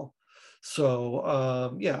well.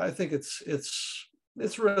 So yeah, I think it's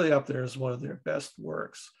really up there as one of their best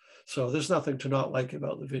works. So there's nothing to not like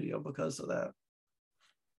about the video because of that.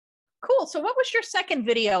 Cool. So what was your second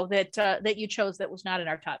video that you chose that was not in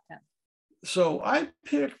our top 10? So I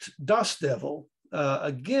picked Dust Devil.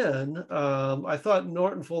 Again, I thought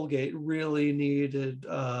Norton Folgate really needed,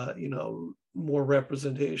 you know, more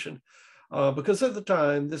representation because at the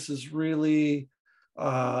time, this is really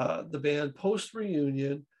the band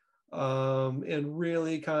post-reunion and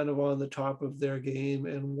really kind of on the top of their game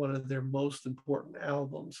and one of their most important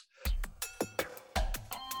albums.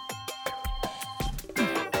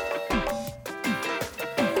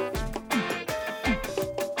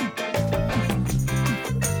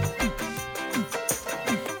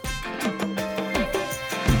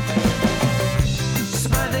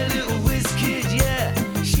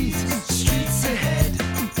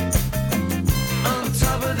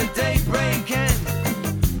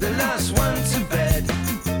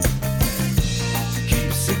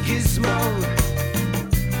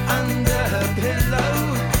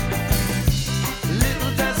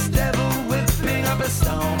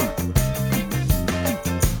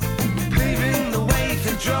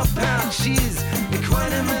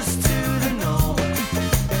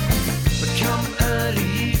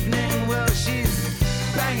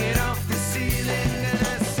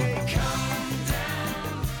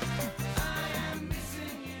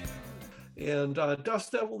 And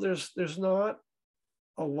Dust Devil, there's not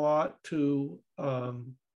a lot to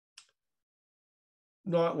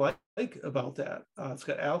not like about that. It's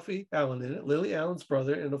got Alfie Allen in it, Lily Allen's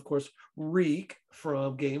brother, and of course Reek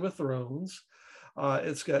from Game of Thrones.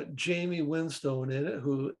 It's got Jamie Winstone in it,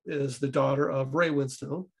 who is the daughter of Ray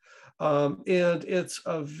Winstone, and it's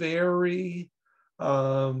a very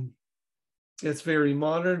modern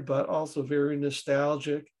but also very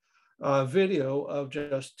nostalgic video of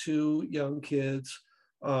just two young kids,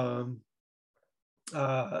 you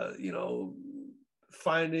know,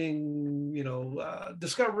 finding, you know,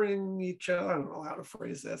 discovering each other. I don't know how to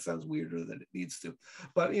phrase that. Sounds weirder than it needs to,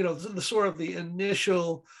 but you know, the sort of the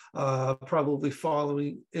initial, probably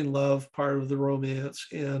falling in love part of the romance,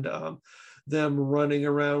 and them running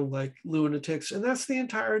around like lunatics, and that's the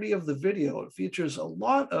entirety of the video. It features a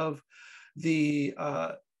lot of the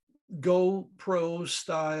GoPro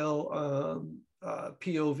style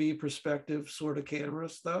POV perspective sort of camera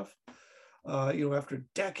stuff. You know, after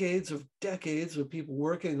decades of people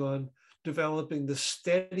working on developing the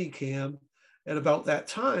Steadicam, at about that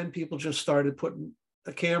time, people just started putting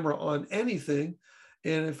a camera on anything,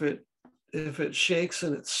 and if it shakes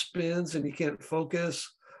and it spins and you can't focus,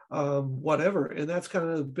 whatever. And that's kind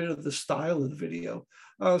of a bit of the style of the video.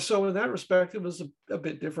 So in that respect, it was a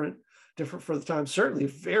bit different for the time, certainly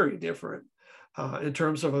very different in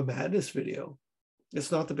terms of a Madness video.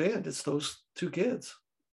 It's not the band, it's those two kids.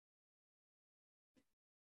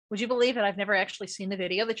 Would you believe that I've never actually seen the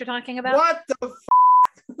video that you're talking about? What the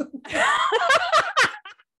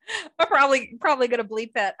I'm probably gonna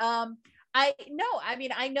bleep that. I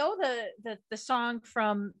know the song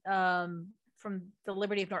from The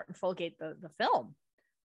Liberty of Norton Folgate, the film.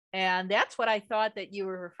 And that's what I thought that you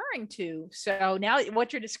were referring to. So now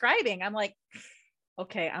what you're describing, I'm like,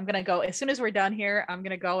 okay, I'm going to go, as soon as we're done here, I'm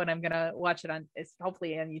going to go and I'm going to watch it it's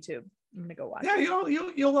hopefully on YouTube. I'm going to go watch it. Yeah,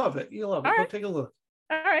 you'll love it. You'll love it. Go take a look.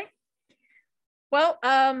 All right. Well,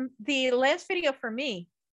 the last video for me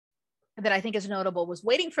that I think is notable was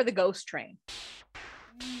Waiting for the Ghost Train.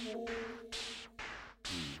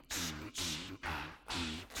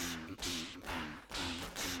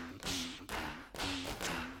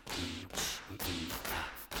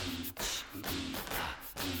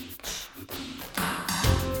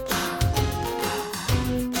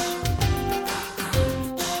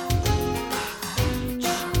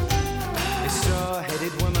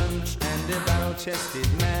 Chested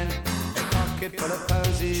man, a pocket full of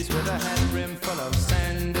posies with a hat brim full of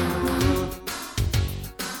sand. Ooh,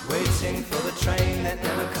 waiting for the train that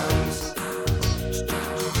never comes.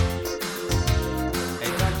 A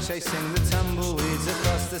dog chasing the tumbleweeds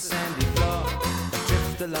across the sandy floor. A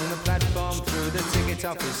drift along the platform through the ticket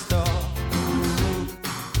office store. Ooh,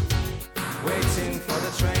 waiting for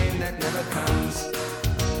the train that never comes.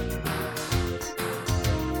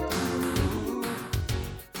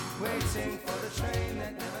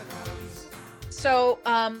 So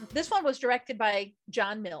this one was directed by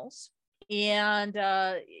John Mills, and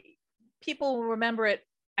people will remember it,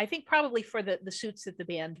 I think, probably for the suits that the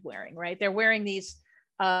band's wearing, right? They're wearing these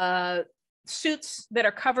suits that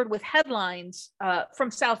are covered with headlines from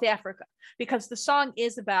South Africa, because the song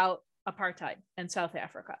is about apartheid in South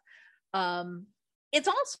Africa. It's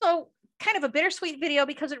also kind of a bittersweet video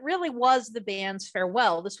because it really was the band's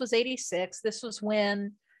farewell. This was 86. This was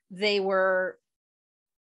when they were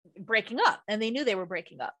breaking up, and they knew they were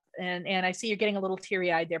breaking up. And I see you're getting a little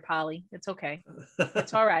teary-eyed there, Polly. It's okay.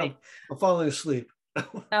 It's all right. I'm falling asleep.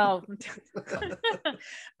 Oh,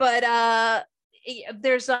 but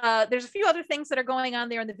there's a few other things that are going on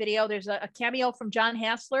there in the video. There's a cameo from John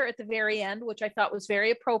Hassler at the very end, which I thought was very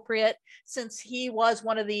appropriate, since he was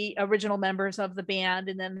one of the original members of the band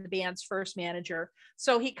and then the band's first manager.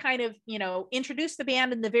 So he kind of, introduced the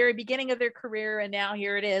band in the very beginning of their career, and now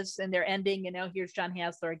here it is, and they're ending, and now here's John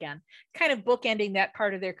Hassler again, kind of bookending that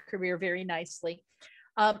part of their career very nicely.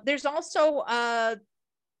 There's also a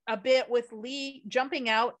bit with Lee jumping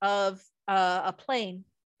out of a plane.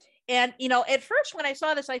 And, at first when I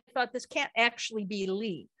saw this, I thought this can't actually be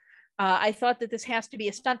Lee. I thought that this has to be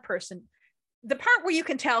a stunt person. The part where you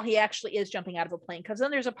can tell he actually is jumping out of a plane, because then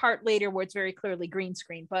there's a part later where it's very clearly green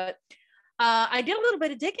screen. But I did a little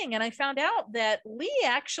bit of digging, and I found out that Lee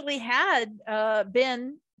actually had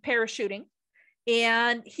been parachuting,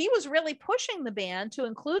 and he was really pushing the band to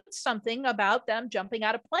include something about them jumping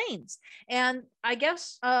out of planes. And I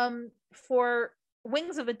guess for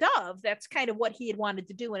Wings of a Dove, that's kind of what he had wanted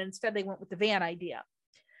to do, and instead they went with the van idea.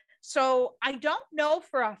 So I don't know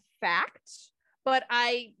for a fact, but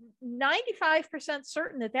I'm 95%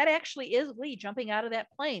 certain that actually is Lee jumping out of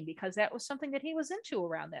that plane, because that was something that he was into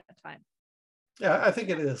around that time. Yeah, I think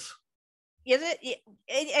it is. Is it?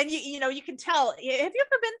 And you can tell. Have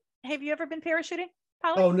you ever been parachuting,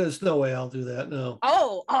 Polly? Oh, there's no way I'll do that. No.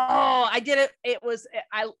 Oh, I did it.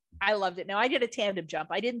 I loved it. Now, I did a tandem jump.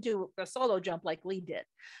 I didn't do a solo jump like Lee did,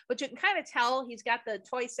 but you can kind of tell he's got the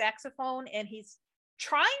toy saxophone and he's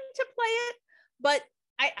trying to play it. But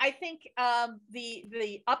I think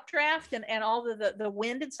the updraft and all the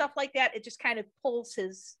wind and stuff like that, it just kind of pulls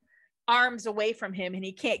his arms away from him and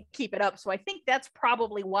he can't keep it up. So I think that's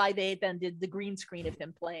probably why they then did the green screen of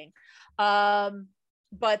him playing.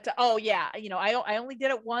 But oh yeah, I only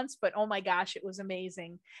did it once, but oh my gosh, it was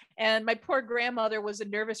amazing. And my poor grandmother was a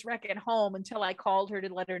nervous wreck at home until I called her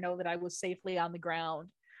to let her know that I was safely on the ground.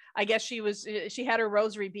 I guess she had her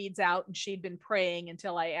rosary beads out and she'd been praying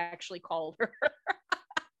until I actually called her.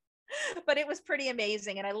 But it was pretty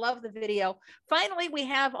amazing, and I love the video. Finally, we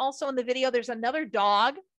have also in the video, there's another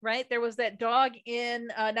dog, right? There was that dog in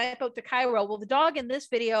Night Boat to Cairo. Well, the dog in this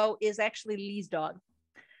video is actually Lee's dog.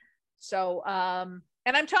 So,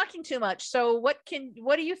 and I'm talking too much. So what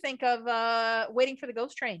do you think of Waiting for the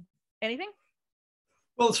Ghost Train? Anything?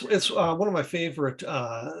 Well, it's one of my favorite,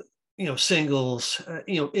 singles,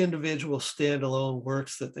 individual standalone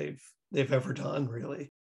works that they've ever done,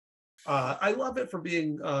 really. I love it for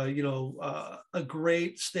being, a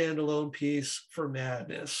great standalone piece for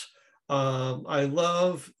Madness. I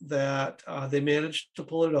love that they managed to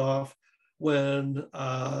pull it off when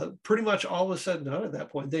pretty much all was said and done at that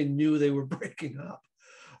point. They knew they were breaking up.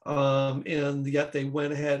 And yet they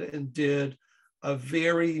went ahead and did a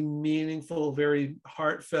very meaningful, very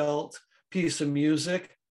heartfelt piece of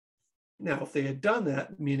music. Now, if they had done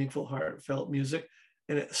that meaningful, heartfelt music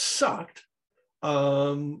and it sucked,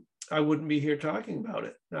 I wouldn't be here talking about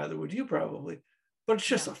it. Neither would you probably. But it's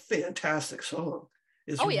just a fantastic song.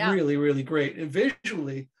 It's really, really great. And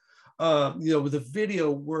visually, the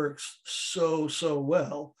video works so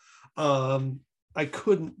well. I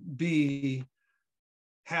couldn't be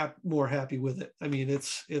more happy with it. I mean,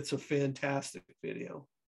 it's a fantastic video.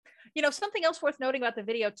 Something else worth noting about the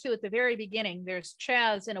video too, at the very beginning, there's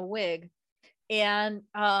Chaz in a wig, and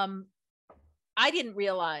I didn't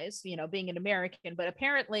realize, being an American, but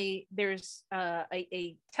apparently there's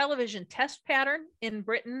a television test pattern in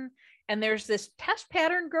Britain, and there's this test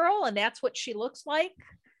pattern girl, and that's what she looks like,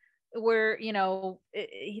 where,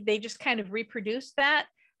 they just kind of reproduced that.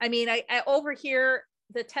 I mean, I over here,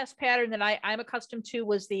 the test pattern that I'm accustomed to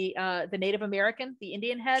was the Native American, the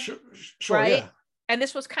Indian head, Sure, right? yeah. And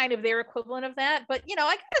this was kind of their equivalent of that. But, I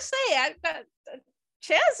gotta say,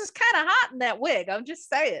 Chaz is kind of hot in that wig. I'm just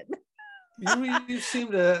saying. You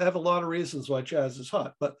seem to have a lot of reasons why Chaz is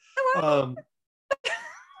hot, but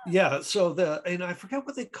yeah. So and I forget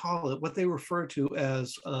what they call it, what they refer to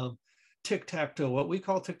as tic-tac-toe. What we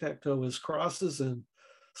call tic-tac-toe is crosses and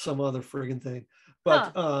some other friggin' thing.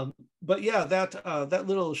 But yeah, that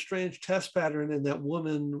little strange test pattern in that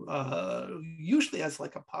woman usually has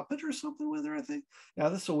like a puppet or something with her, I think. Yeah,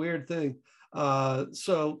 that's a weird thing.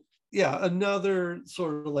 So yeah, another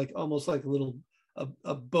sort of like almost like a little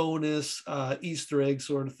a bonus Easter egg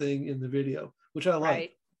sort of thing in the video, which I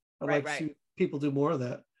like. I like to see people do more of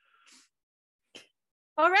that.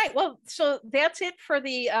 All right. Well, so that's it for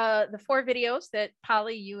the 4 videos that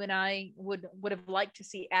Polly, you and I would have liked to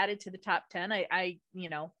see added to the top 10. I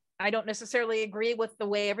don't necessarily agree with the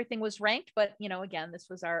way everything was ranked, but again, this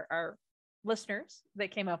was our listeners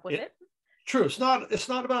that came up with it. True. It's not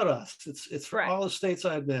about us. It's for all of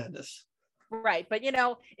Stateside Madness. Right. But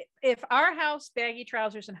if Our House, Baggy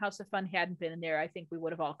Trousers, and House of Fun hadn't been in there, I think we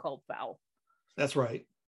would have all called foul. That's right.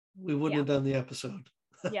 We wouldn't have done the episode.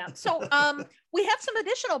 Yeah. So we have some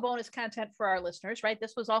additional bonus content for our listeners, right?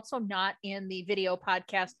 This was also not in the video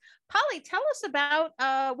podcast. Polly, tell us about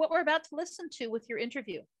what we're about to listen to with your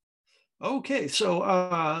interview. Okay.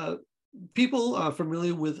 So people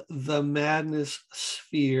familiar with the Madness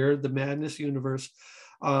Sphere, the Madness Universe,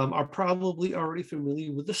 are probably already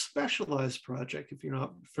familiar with the Specialized Project. If you're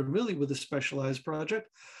not familiar with the Specialized Project,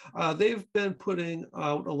 they've been putting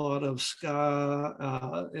out a lot of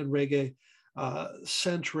ska and reggae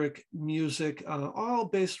centric music, all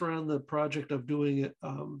based around the project of doing it,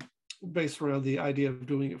 based around the idea of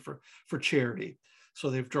doing it for charity.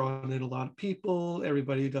 So they've drawn in a lot of people.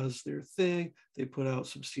 Everybody does their thing. They put out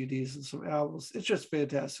some CDs and some albums. It's just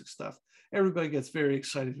fantastic stuff. Everybody gets very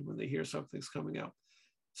excited when they hear something's coming out.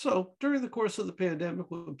 So during the course of the pandemic,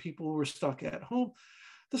 when people were stuck at home,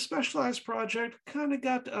 the Specialized Project kind of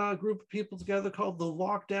got a group of people together called the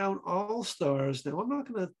Lockdown All-Stars. Now, I'm not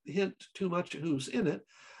going to hint too much at who's in it,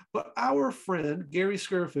 but our friend, Gary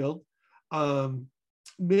Scurfield, Mr.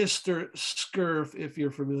 Scurf, if you're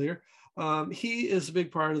familiar, he is a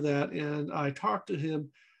big part of that. And I talked to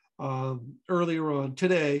him earlier on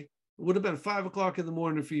today. It would have been 5 o'clock in the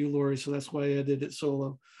morning for you, Lori, so that's why I did it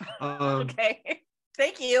solo. Okay.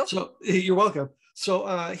 Thank you. So you're welcome.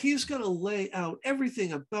 So he's going to lay out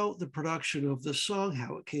everything about the production of the song,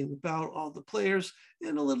 how it came about, all the players,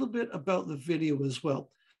 and a little bit about the video as well.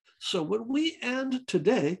 So when we end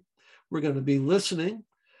today, we're going to be listening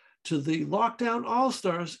to the Lockdown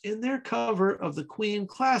All-Stars in their cover of the Queen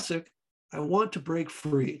classic, I Want to Break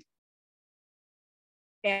Free.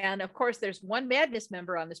 And of course, there's one Madness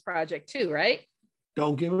member on this project too, right?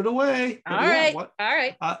 Don't give it away. All right. All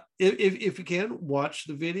right. If you can, watch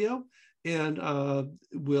the video, and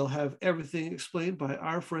we'll have everything explained by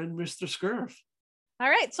our friend, Mr. Scurf. All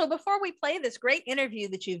right. So before we play this great interview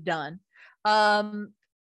that you've done,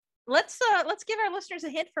 let's give our listeners a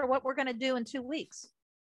hint for what we're going to do in 2 weeks.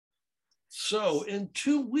 So in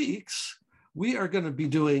 2 weeks, we are going to be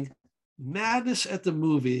doing Madness at the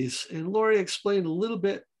Movies. And Lori explained a little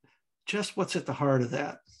bit just what's at the heart of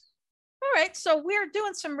that. All right, so we're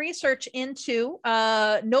doing some research into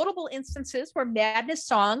notable instances where Madness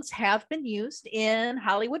songs have been used in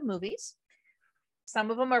Hollywood movies. Some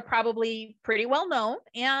of them are probably pretty well known,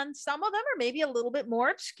 and some of them are maybe a little bit more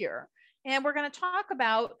obscure. And we're going to talk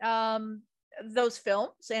about those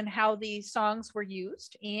films and how these songs were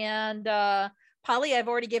used. And Polly, I've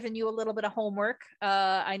already given you a little bit of homework.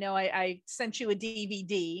 I know I sent you a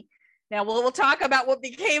DVD. Now we'll talk about what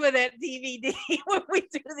became of that DVD when we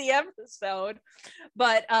do the episode,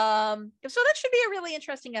 but so that should be a really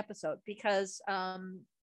interesting episode because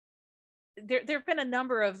there have been a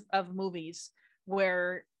number of movies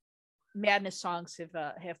where Madness songs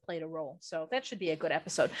have played a role, so that should be a good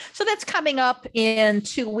episode. So that's coming up in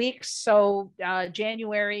 2 weeks. So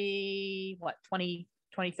January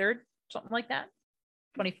 23rd, something like that,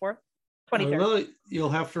 24th. 23rd. Well, you'll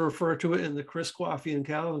have to refer to it in the Chris Quaffian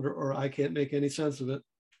calendar, or I can't make any sense of it.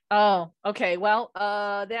 Oh, okay. Well,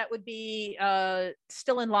 that would be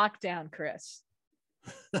still in lockdown, Chris.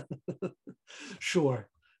 Sure.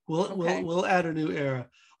 We'll add a new era.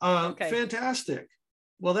 Okay. Fantastic.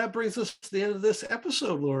 Well, that brings us to the end of this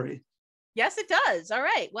episode, Lori. Yes, it does. All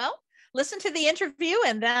right. Well, listen to the interview,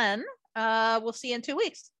 and then we'll see you in 2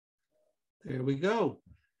 weeks. There we go.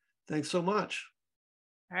 Thanks so much.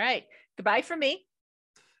 All right. Goodbye from me.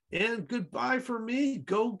 And goodbye for me.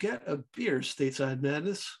 Go get a beer, Stateside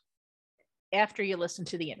Madness. After you listen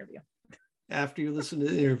to the interview. After you listen to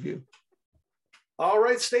the interview. All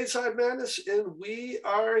right, Stateside Madness, and we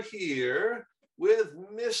are here with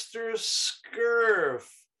Mr. Scurf.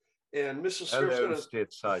 And Mr. Scurf's Hello,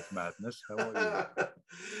 Stateside Madness. How are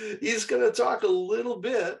you? He's going to talk a little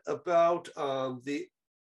bit about the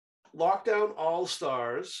Lockdown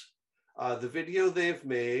All-Stars, the video they've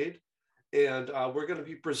made, and we're going to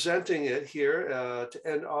be presenting it here to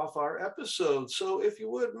end off our episode. So if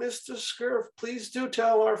you would, Mr. Scurf, please do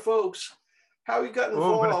tell our folks how you got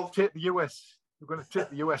involved. We're going to take the US. We're going to take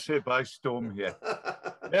the USA by storm here.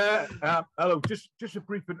 Yeah. Hello. Just a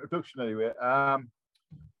brief introduction anyway.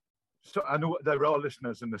 So I know there are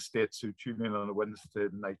listeners in the States who tune in on a Wednesday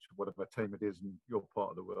night, whatever time it is in your part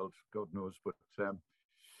of the world, God knows. But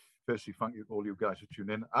firstly, thank you all you guys for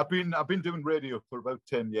tuning in. I've been doing radio for about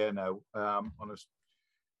 10 years now on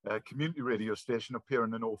a community radio station up here in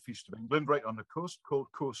the northeast of England, right on the coast, called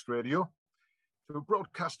Coast Radio. So we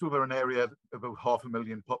broadcast over an area of about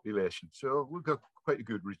 500,000 population. So we've got quite a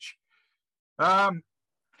good reach. And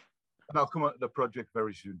I'll come on to the project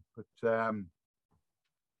very soon. But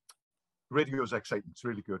radio is exciting. It's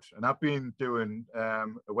really good. And I've been doing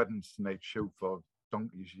a Wednesday night show for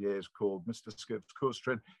donkey's years called Mr. Scurf's Coast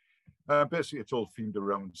Train. Basically, it's all themed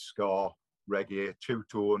around ska, reggae,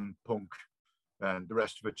 two-tone, punk, and the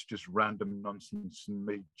rest of it's just random nonsense and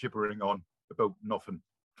me gibbering on about nothing.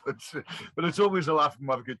 But it's always a laugh and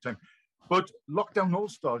we have a good time. But Lockdown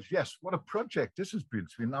All-Stars, yes, what a project this has been.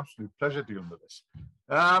 It's been an absolute pleasure dealing with this.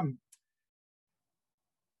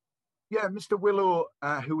 Yeah, Mr. Willow,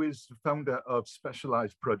 who is the founder of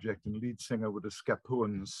Specialized Project and lead singer with the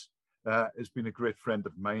Scapones, has been a great friend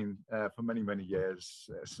of mine for many, many years,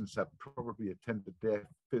 since I probably attended their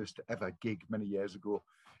first ever gig many years ago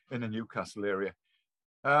in the Newcastle area.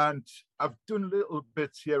 And I've done little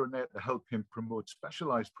bits here and there to help him promote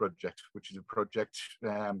Specialized Project, which is a project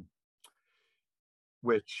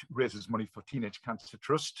which raises money for Teenage Cancer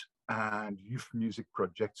Trust and youth music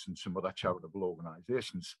projects and some other charitable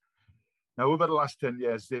organizations. Now, over the last 10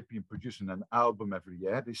 years, they've been producing an album every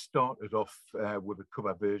year. They started off with a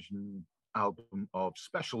cover version album of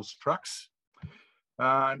specials tracks.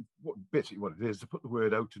 And basically what it is, they put the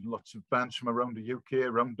word out, and lots of bands from around the UK,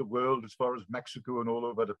 around the world, as far as Mexico and all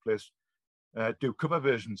over the place, do cover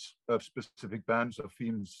versions of specific bands or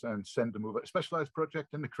themes and send them over to a Specialized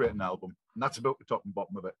Project, and they create an album. And that's about the top and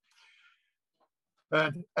bottom of it.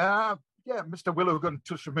 And yeah, Mr. Willow got in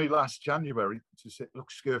touch with me last January to say, look,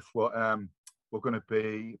 Scurf, we're going to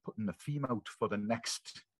be putting the theme out for the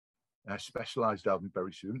next Specialized album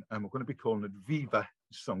very soon, and we're going to be calling it Viva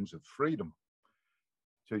Songs of Freedom.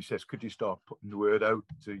 So he says, could you start putting the word out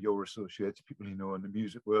to your associates, people you know in the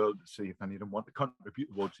music world, to see if any of them want to contribute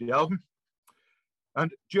towards the album?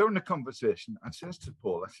 And during the conversation, I says to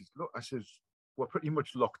Paul, I says, look, I says, we're pretty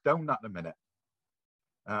much locked down at the minute.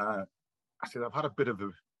 I said, I've had a bit of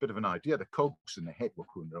an idea. The cogs in the head were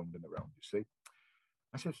going round and around, you see.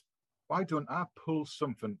 I said, why don't I pull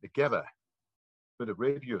something together with a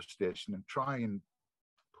radio station and try and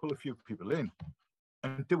pull a few people in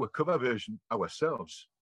and do a cover version ourselves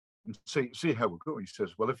and see how we go. He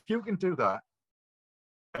says, well, if you can do that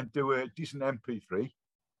and do a decent MP3,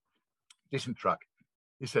 decent track,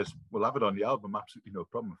 he says, we'll have it on the album, absolutely no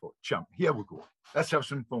problem. I thought, champ, here we go. Let's have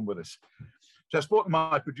some fun with this. So I spoke to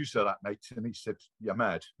my producer that night and he said, you're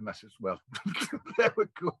mad. And I said, well, there we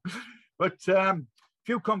go. But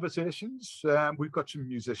few conversations. We've got some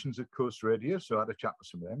musicians at Coast Radio, so I had a chat with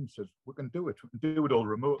some of them. Says, we can do it. We can do it all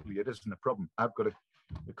remotely. It isn't a problem. I've got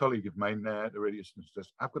a colleague of mine at the radio station says,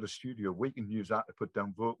 I've got a studio. We can use that to put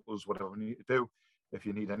down vocals, whatever we need to do. If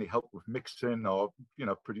you need any help with mixing or, you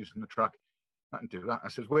know, producing the track, I can do that. I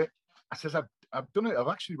says, wait. I says, I've done it. I've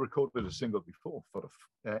actually recorded a single before for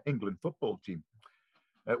the England football team.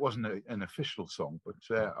 It wasn't an official song, but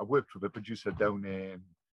I worked with a producer down in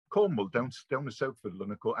Cornwall, down the south of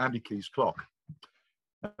London, called Andy Keys Clark.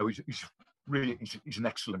 He's an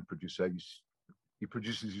excellent producer. He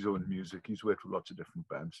produces his own music. He's worked with lots of different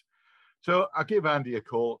bands. So I gave Andy a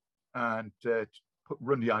call and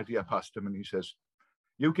run the idea past him, and he says,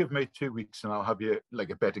 you give me 2 weeks and I'll have you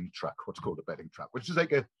like a bedding track, what's called a bedding track, which is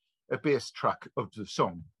like a bass track of the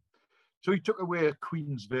song. So he took away a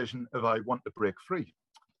Queen's version of I Want to Break Free.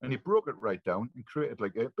 And he broke it right down and created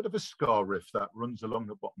like a bit of a ska riff that runs along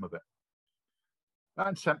the bottom of it.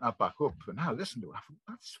 And sent that back up. And now listen to it. I thought,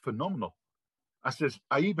 that's phenomenal. I says,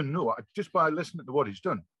 I even know, just by listening to what he's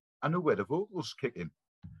done, I know where the vocals kick in.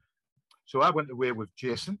 So I went away with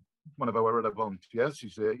Jason, one of our other volunteers.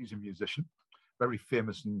 He's a musician, very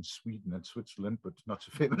famous in Sweden and Switzerland, but not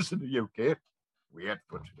so famous in the UK. Weird,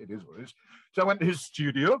 but it is what it is. So I went to his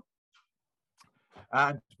studio,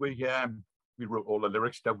 and we wrote all the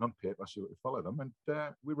lyrics down on paper so we could follow them,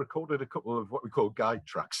 and we recorded a couple of what we call guide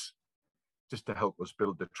tracks, just to help us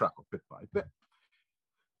build the track up bit by bit.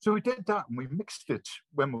 So we did that, and we mixed it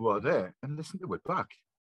when we were there and listened to it back.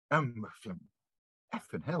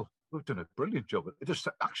 Effing hell, we've done a brilliant job. It just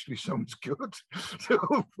actually sounds good.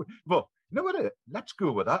 So, well, you know what? Let's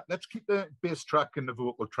go with that. Let's keep the bass track and the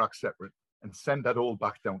vocal track separate and send that all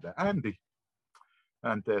back down to Andy.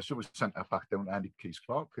 And so we sent that back down to Andy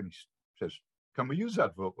Keys-Clark, and he says, "Can we use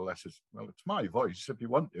that vocal?" I says, "Well, it's my voice. If you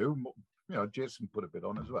want to, you know, Jason put a bit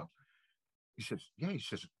on as well." He says, "Yeah," he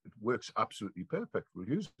says, "it works absolutely perfect. We'll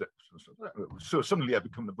use it." So suddenly I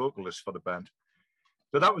become the vocalist for the band.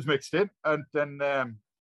 So that was mixed in. And then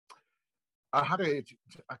I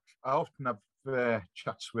often have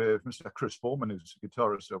chats with Mr. Chris Foreman, who's a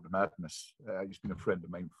guitarist of the Madness. He's been a friend of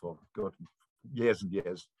mine for, God, years and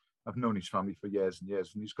years. I've known his family for years and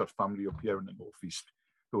years, and he's got family up here in the Northeast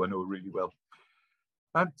who I know really well.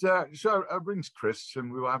 And so I rings Chris,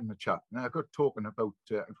 and we were having a chat. And I got talking about,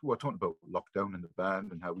 we were talking about lockdown in the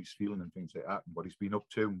band and how he's feeling and things like that, and what he's been up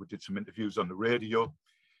to. And we did some interviews on the radio,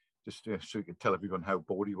 just so he could tell everyone how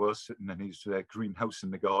bored he was sitting in his greenhouse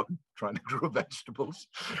in the garden trying to grow vegetables.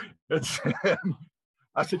 And,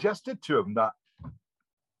 I suggested to him that,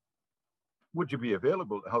 would you be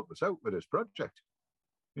available to help us out with this project?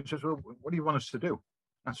 He says, "Well, what do you want us to do?"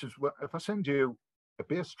 I says, "Well, if I send you a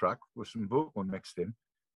bass track with some vocal mixed in,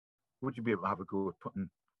 would you be able to have a go at putting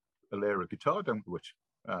a layer of guitar down to it?"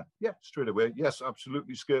 Yeah, straight away. "Yes,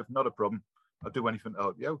 absolutely, Scurf, not a problem. I'll do anything to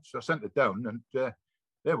help you out." So I sent it down, and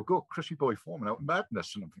there we go, Chrissy Boy Foreman out in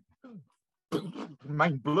Madness. And I'm thinking,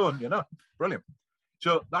 mind blown, you know, brilliant.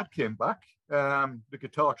 So that came back. The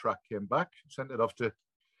guitar track came back, sent it off to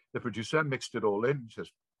the producer, mixed it all in. He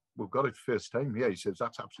says, "We've got it first time." Yeah, he says,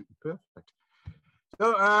 "That's absolutely perfect."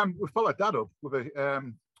 So we followed that up with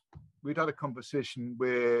we'd had a conversation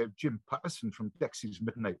with Jim Patterson from Dexy's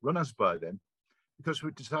Midnight Runners by then, because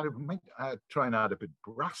we decided we might try and add a bit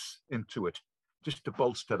of brass into it, just to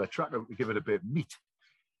bolster the track, to give it a bit of meat.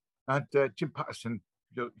 And Jim Patterson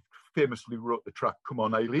famously wrote the track "Come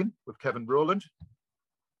On Eileen" with Kevin Rowland,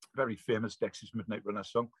 very famous Dexy's Midnight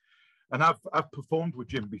Runners song. And I've performed with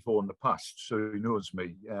Jim before in the past, so he knows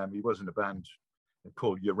me. He was in a band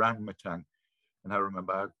called Yarang Matang. And I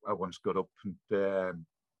remember I once got up and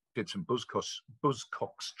did some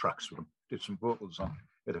Buzzcocks tracks with him, did some vocals on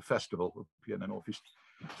at a festival up here in the Northeast.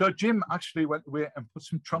 So Jim actually went away and put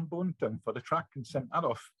some trombone down for the track and sent that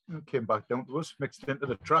off. And came back down to us, mixed it into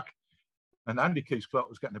the track. And Andy Keys-Clark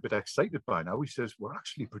was getting a bit excited by now. He says, "We're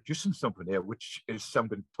actually producing something here which is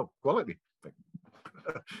sounding top quality."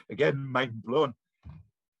 Again, mind blown.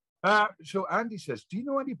 So Andy says, "Do you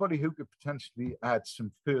know anybody who could potentially add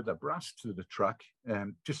some further brass to the track,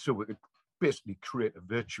 just so we could basically create a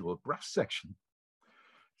virtual brass section?"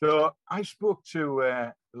 So I spoke to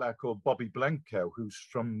a lad called Bobby Blanco, who's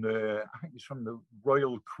from I think he's from the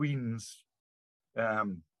Royal Queen's,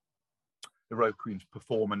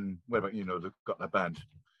 performing, wherever, you know, they've got their band.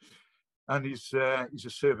 And he serves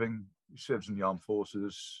in the armed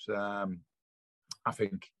forces. I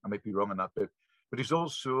think I might be wrong on that bit, but he's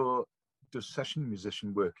also does session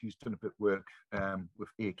musician work. He's done a bit of work with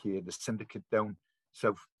AK, the Syndicate down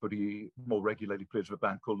south, but he more regularly plays with a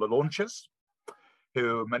band called The Launchers,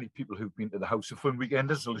 who many people who've been to the House of Fun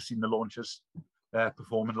Weekenders will have seen The Launchers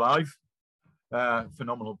performing live.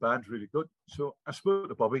 Phenomenal band, really good. So I spoke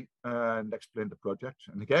to Bobby and explained the project.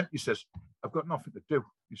 And again, he says, "I've got nothing to do."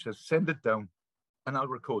 He says, "Send it down and I'll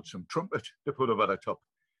record some trumpet to put over the top."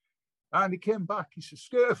 And he came back. He says,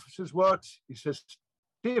 "Scurf." I says, "What?" He says,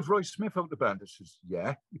 "Dave Roy Smith out the band." I says,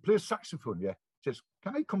 "Yeah." He plays saxophone, yeah. He says,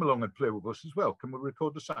 "Can I come along and play with us as well? Can we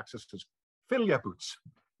record the sax?" I says, "Fill your boots."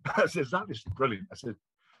 I says, "That is brilliant." I said,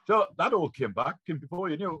 so that all came back, and before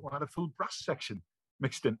you knew it, we had a full brass section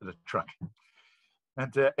mixed into the track.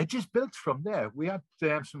 And it just built from there. We had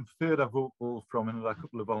some further vocal from another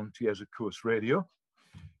couple of volunteers at Coast Radio,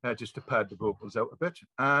 just to pad the vocals out a bit.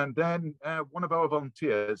 And then one of our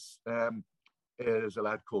volunteers is a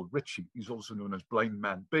lad called Richie. He's also known as Blind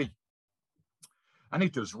Man B. And he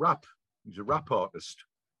does rap. He's a rap artist.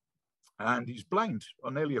 And he's blind, or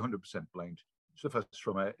nearly 100% blind. Suffers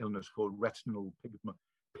from an illness called retinal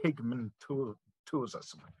pigmentosa or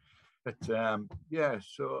something. But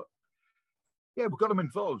we got him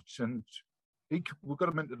involved, and we got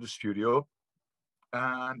him into the studio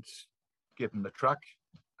and gave him the track,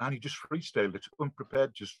 and he just freestyled it,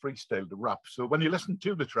 unprepared, just freestyled the rap. So when you listen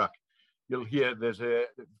to the track, you'll hear there's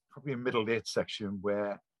probably a middle late section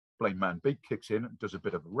where Blind Man B kicks in and does a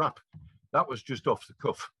bit of a rap. That was just off the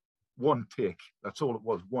cuff, one take. That's all it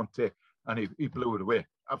was, one take, and he blew it away.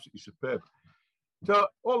 Absolutely superb. So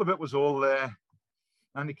all of it was all there.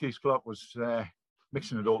 Andy Keys Clark was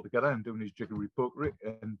mixing it all together and doing his jiggery pokery,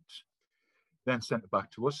 and then sent it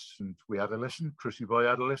back to us, and we had a listen. Chrissy Boy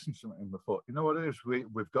had a listen, and we thought, you know what it is?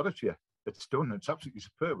 We've got it here. It's done. It's absolutely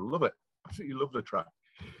superb. I love it. Absolutely love the track.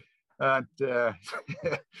 And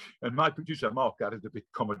and my producer Mark added a bit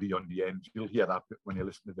of comedy on the end. You'll hear that bit when you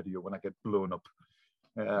listen to the video. When I get blown up,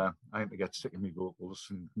 I had to get sick of me vocals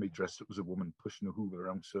and me dressed up as a woman pushing a hoover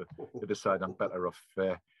around. So I decide I'm better off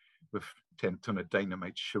with 10 ton of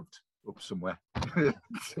dynamite shoved up somewhere.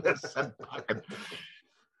 So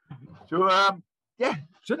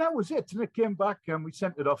so that was it. And it came back, and we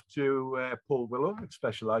sent it off to Paul Willow at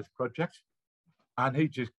Specialized Project, and he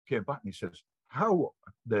just came back and he says, "How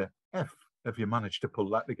the F have you managed to pull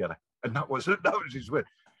that together?" And that was it. That was his word.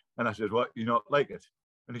 And I said, "What, you not like it?"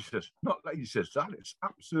 And he says, "Not like." He says, "That is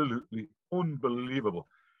absolutely unbelievable."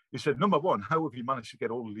 He said, "Number one, how have you managed to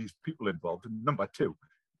get all these people involved? And number two,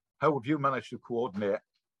 how have you managed to coordinate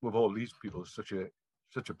with all these people such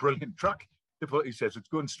a brilliant track?" He says, "It's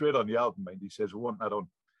going straight on the album, mate." He says, "We want that on."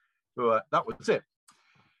 So that was it.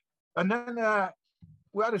 And then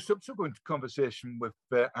we had a subsequent conversation with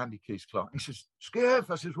Andy Keys Clark. He says,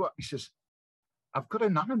 "Scurf," I says, "What?" He says, "I've got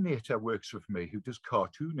an animator works with me who does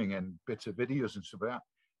cartooning and bits of videos and stuff like that.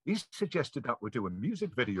 He's suggested that we do a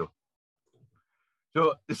music video."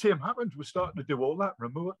 So the same happened. We're starting to do all that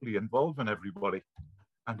remotely, involving everybody.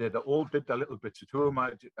 And they all did their little bits at home.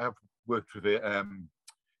 I've worked with a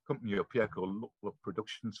company up here called Look Look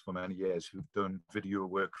Productions for many years, who've done video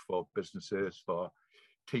work for businesses, for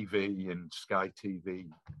TV and Sky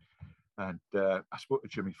TV. And I spoke to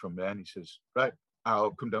Jimmy from there, and he says, "Right,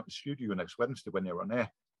 I'll come down to the studio next Wednesday when you're on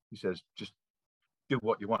air." He says, "Just do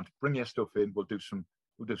what you want. Bring your stuff in. We'll do some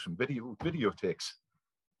video takes."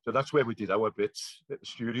 So that's where we did our bits at the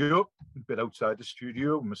studio, a bit outside the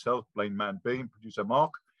studio, myself, Blind Man B, and producer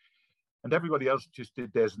Mark. And everybody else just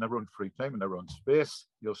did theirs in their own free time, in their own space.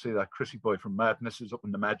 You'll see that Chrissy Boy from Madness is up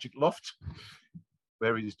in the Magic Loft,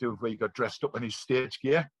 where he got dressed up in his stage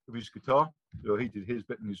gear with his guitar. So he did his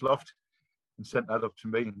bit in his loft and sent that up to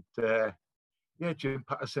me. And Jim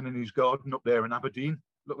Patterson in his garden up there in Aberdeen,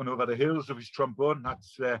 looking over the hills of his trombone.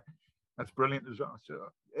 That's brilliant as well.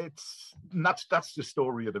 So that's the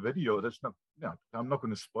story of the video. That's not, I'm not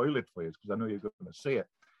going to spoil it for you because I know you're going to see it.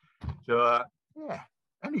 So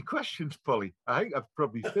any questions, Polly? I think I've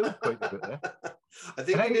probably filled quite a bit there. I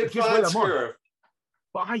think you did fine, Scurf.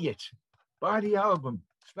 Buy it. Buy the album.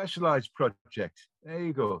 Specialized Project. There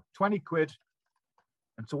you go. 20 quid.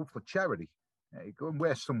 And it's all for charity. There you go. And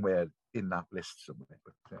we're somewhere in that list somewhere.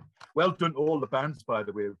 But well done to all the bands, by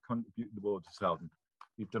the way, who've contributed towards this album.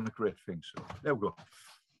 You've done a great thing. So there we go.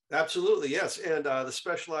 Absolutely, yes. And the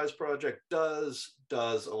Specialized Project does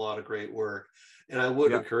a lot of great work. And I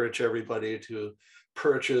would encourage everybody to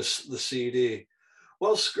purchase the CD.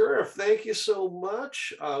 Well, Scurf, thank you so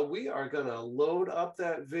much. We are going to load up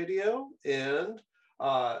that video, and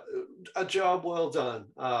a job well done.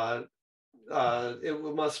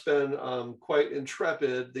 It must have been quite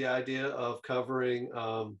intrepid, the idea of covering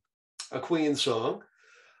a Queen song.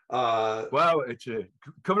 Well, it's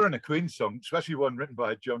covering a Queen song, especially one written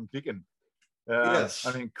by John Deacon. Yes.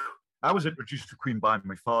 I mean, I was introduced to Queen by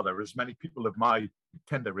my father, as many people of my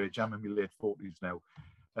tender age. I'm in my late 40s now.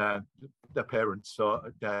 Their parents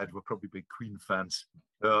or dad were probably big Queen fans.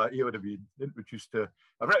 He would have been introduced to.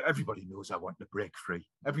 Everybody knows "I Want to Break Free."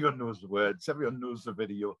 Everyone knows the words. Everyone knows the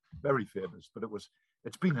video. Very famous. But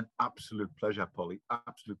it's been an absolute pleasure, Polly.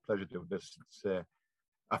 Absolute pleasure doing this.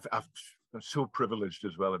 I'm so privileged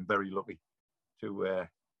as well, and very lucky to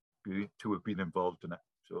have been involved in it.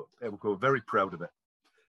 So there we go. Very proud of it.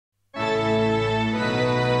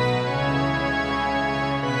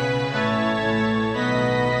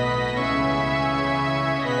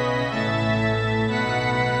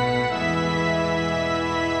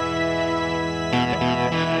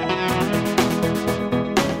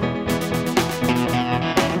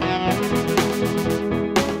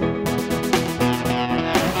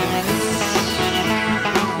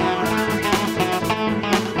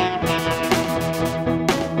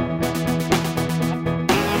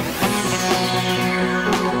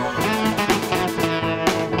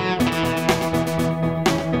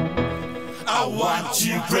 want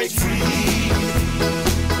to break free.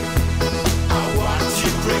 I want to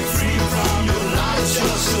break free from your lies.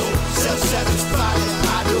 You're so self-satisfied.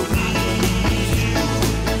 I don't need you.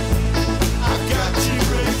 I've got to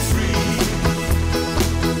break free.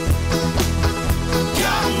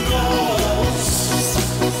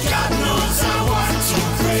 God knows I want to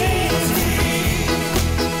break free.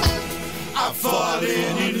 I'm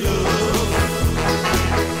falling in love.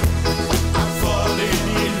 I'm falling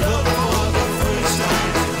in love for the first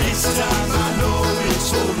time. This time I know it's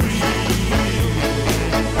for real.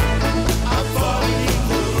 I'm falling in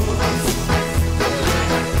love.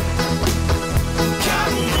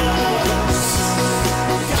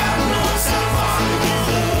 God knows I'm falling in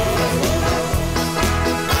love.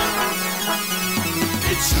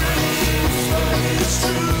 It's strange, but it's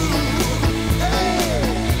true. Hey,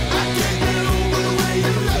 I can't get over the way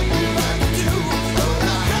you love me like you do. But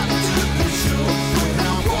I have to be sure when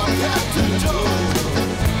I walk out the door.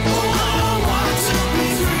 Oh, I want to be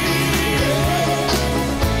free.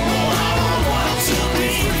 Oh, I want to be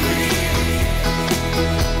free.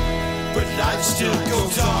 But life still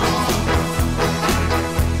goes on.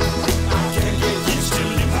 I can't get used to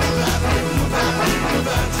living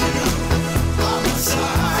without you by my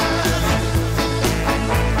side.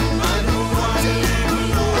 I don't want to live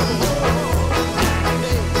alone.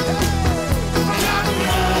 God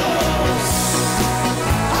knows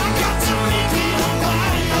I got to make it on my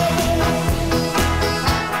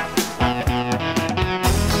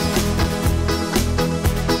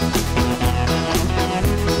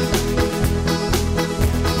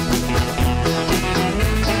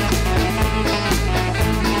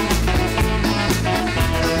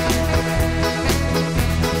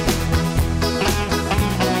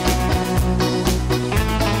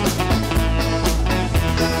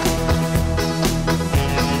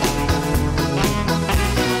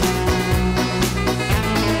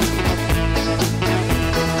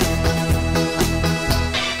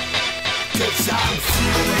Cause I'm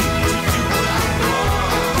free to do what I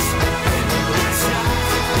want anytime.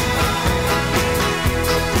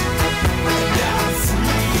 And I'm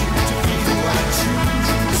free to be who I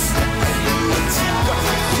choose anytime.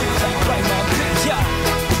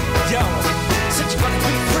 Yo, said you gotta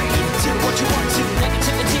be free, do what you want to.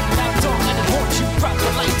 Negativity, now don't let it haunt you. Grab the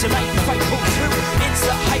light tonight and fight pull through. It's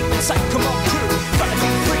the hype and psycho crew. Gotta be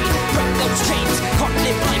free, break those chains. Can't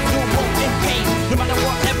live life no more in pain. No matter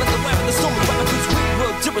whatever the weather, the storm, whether 'cause we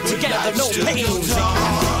will do it together, no pain.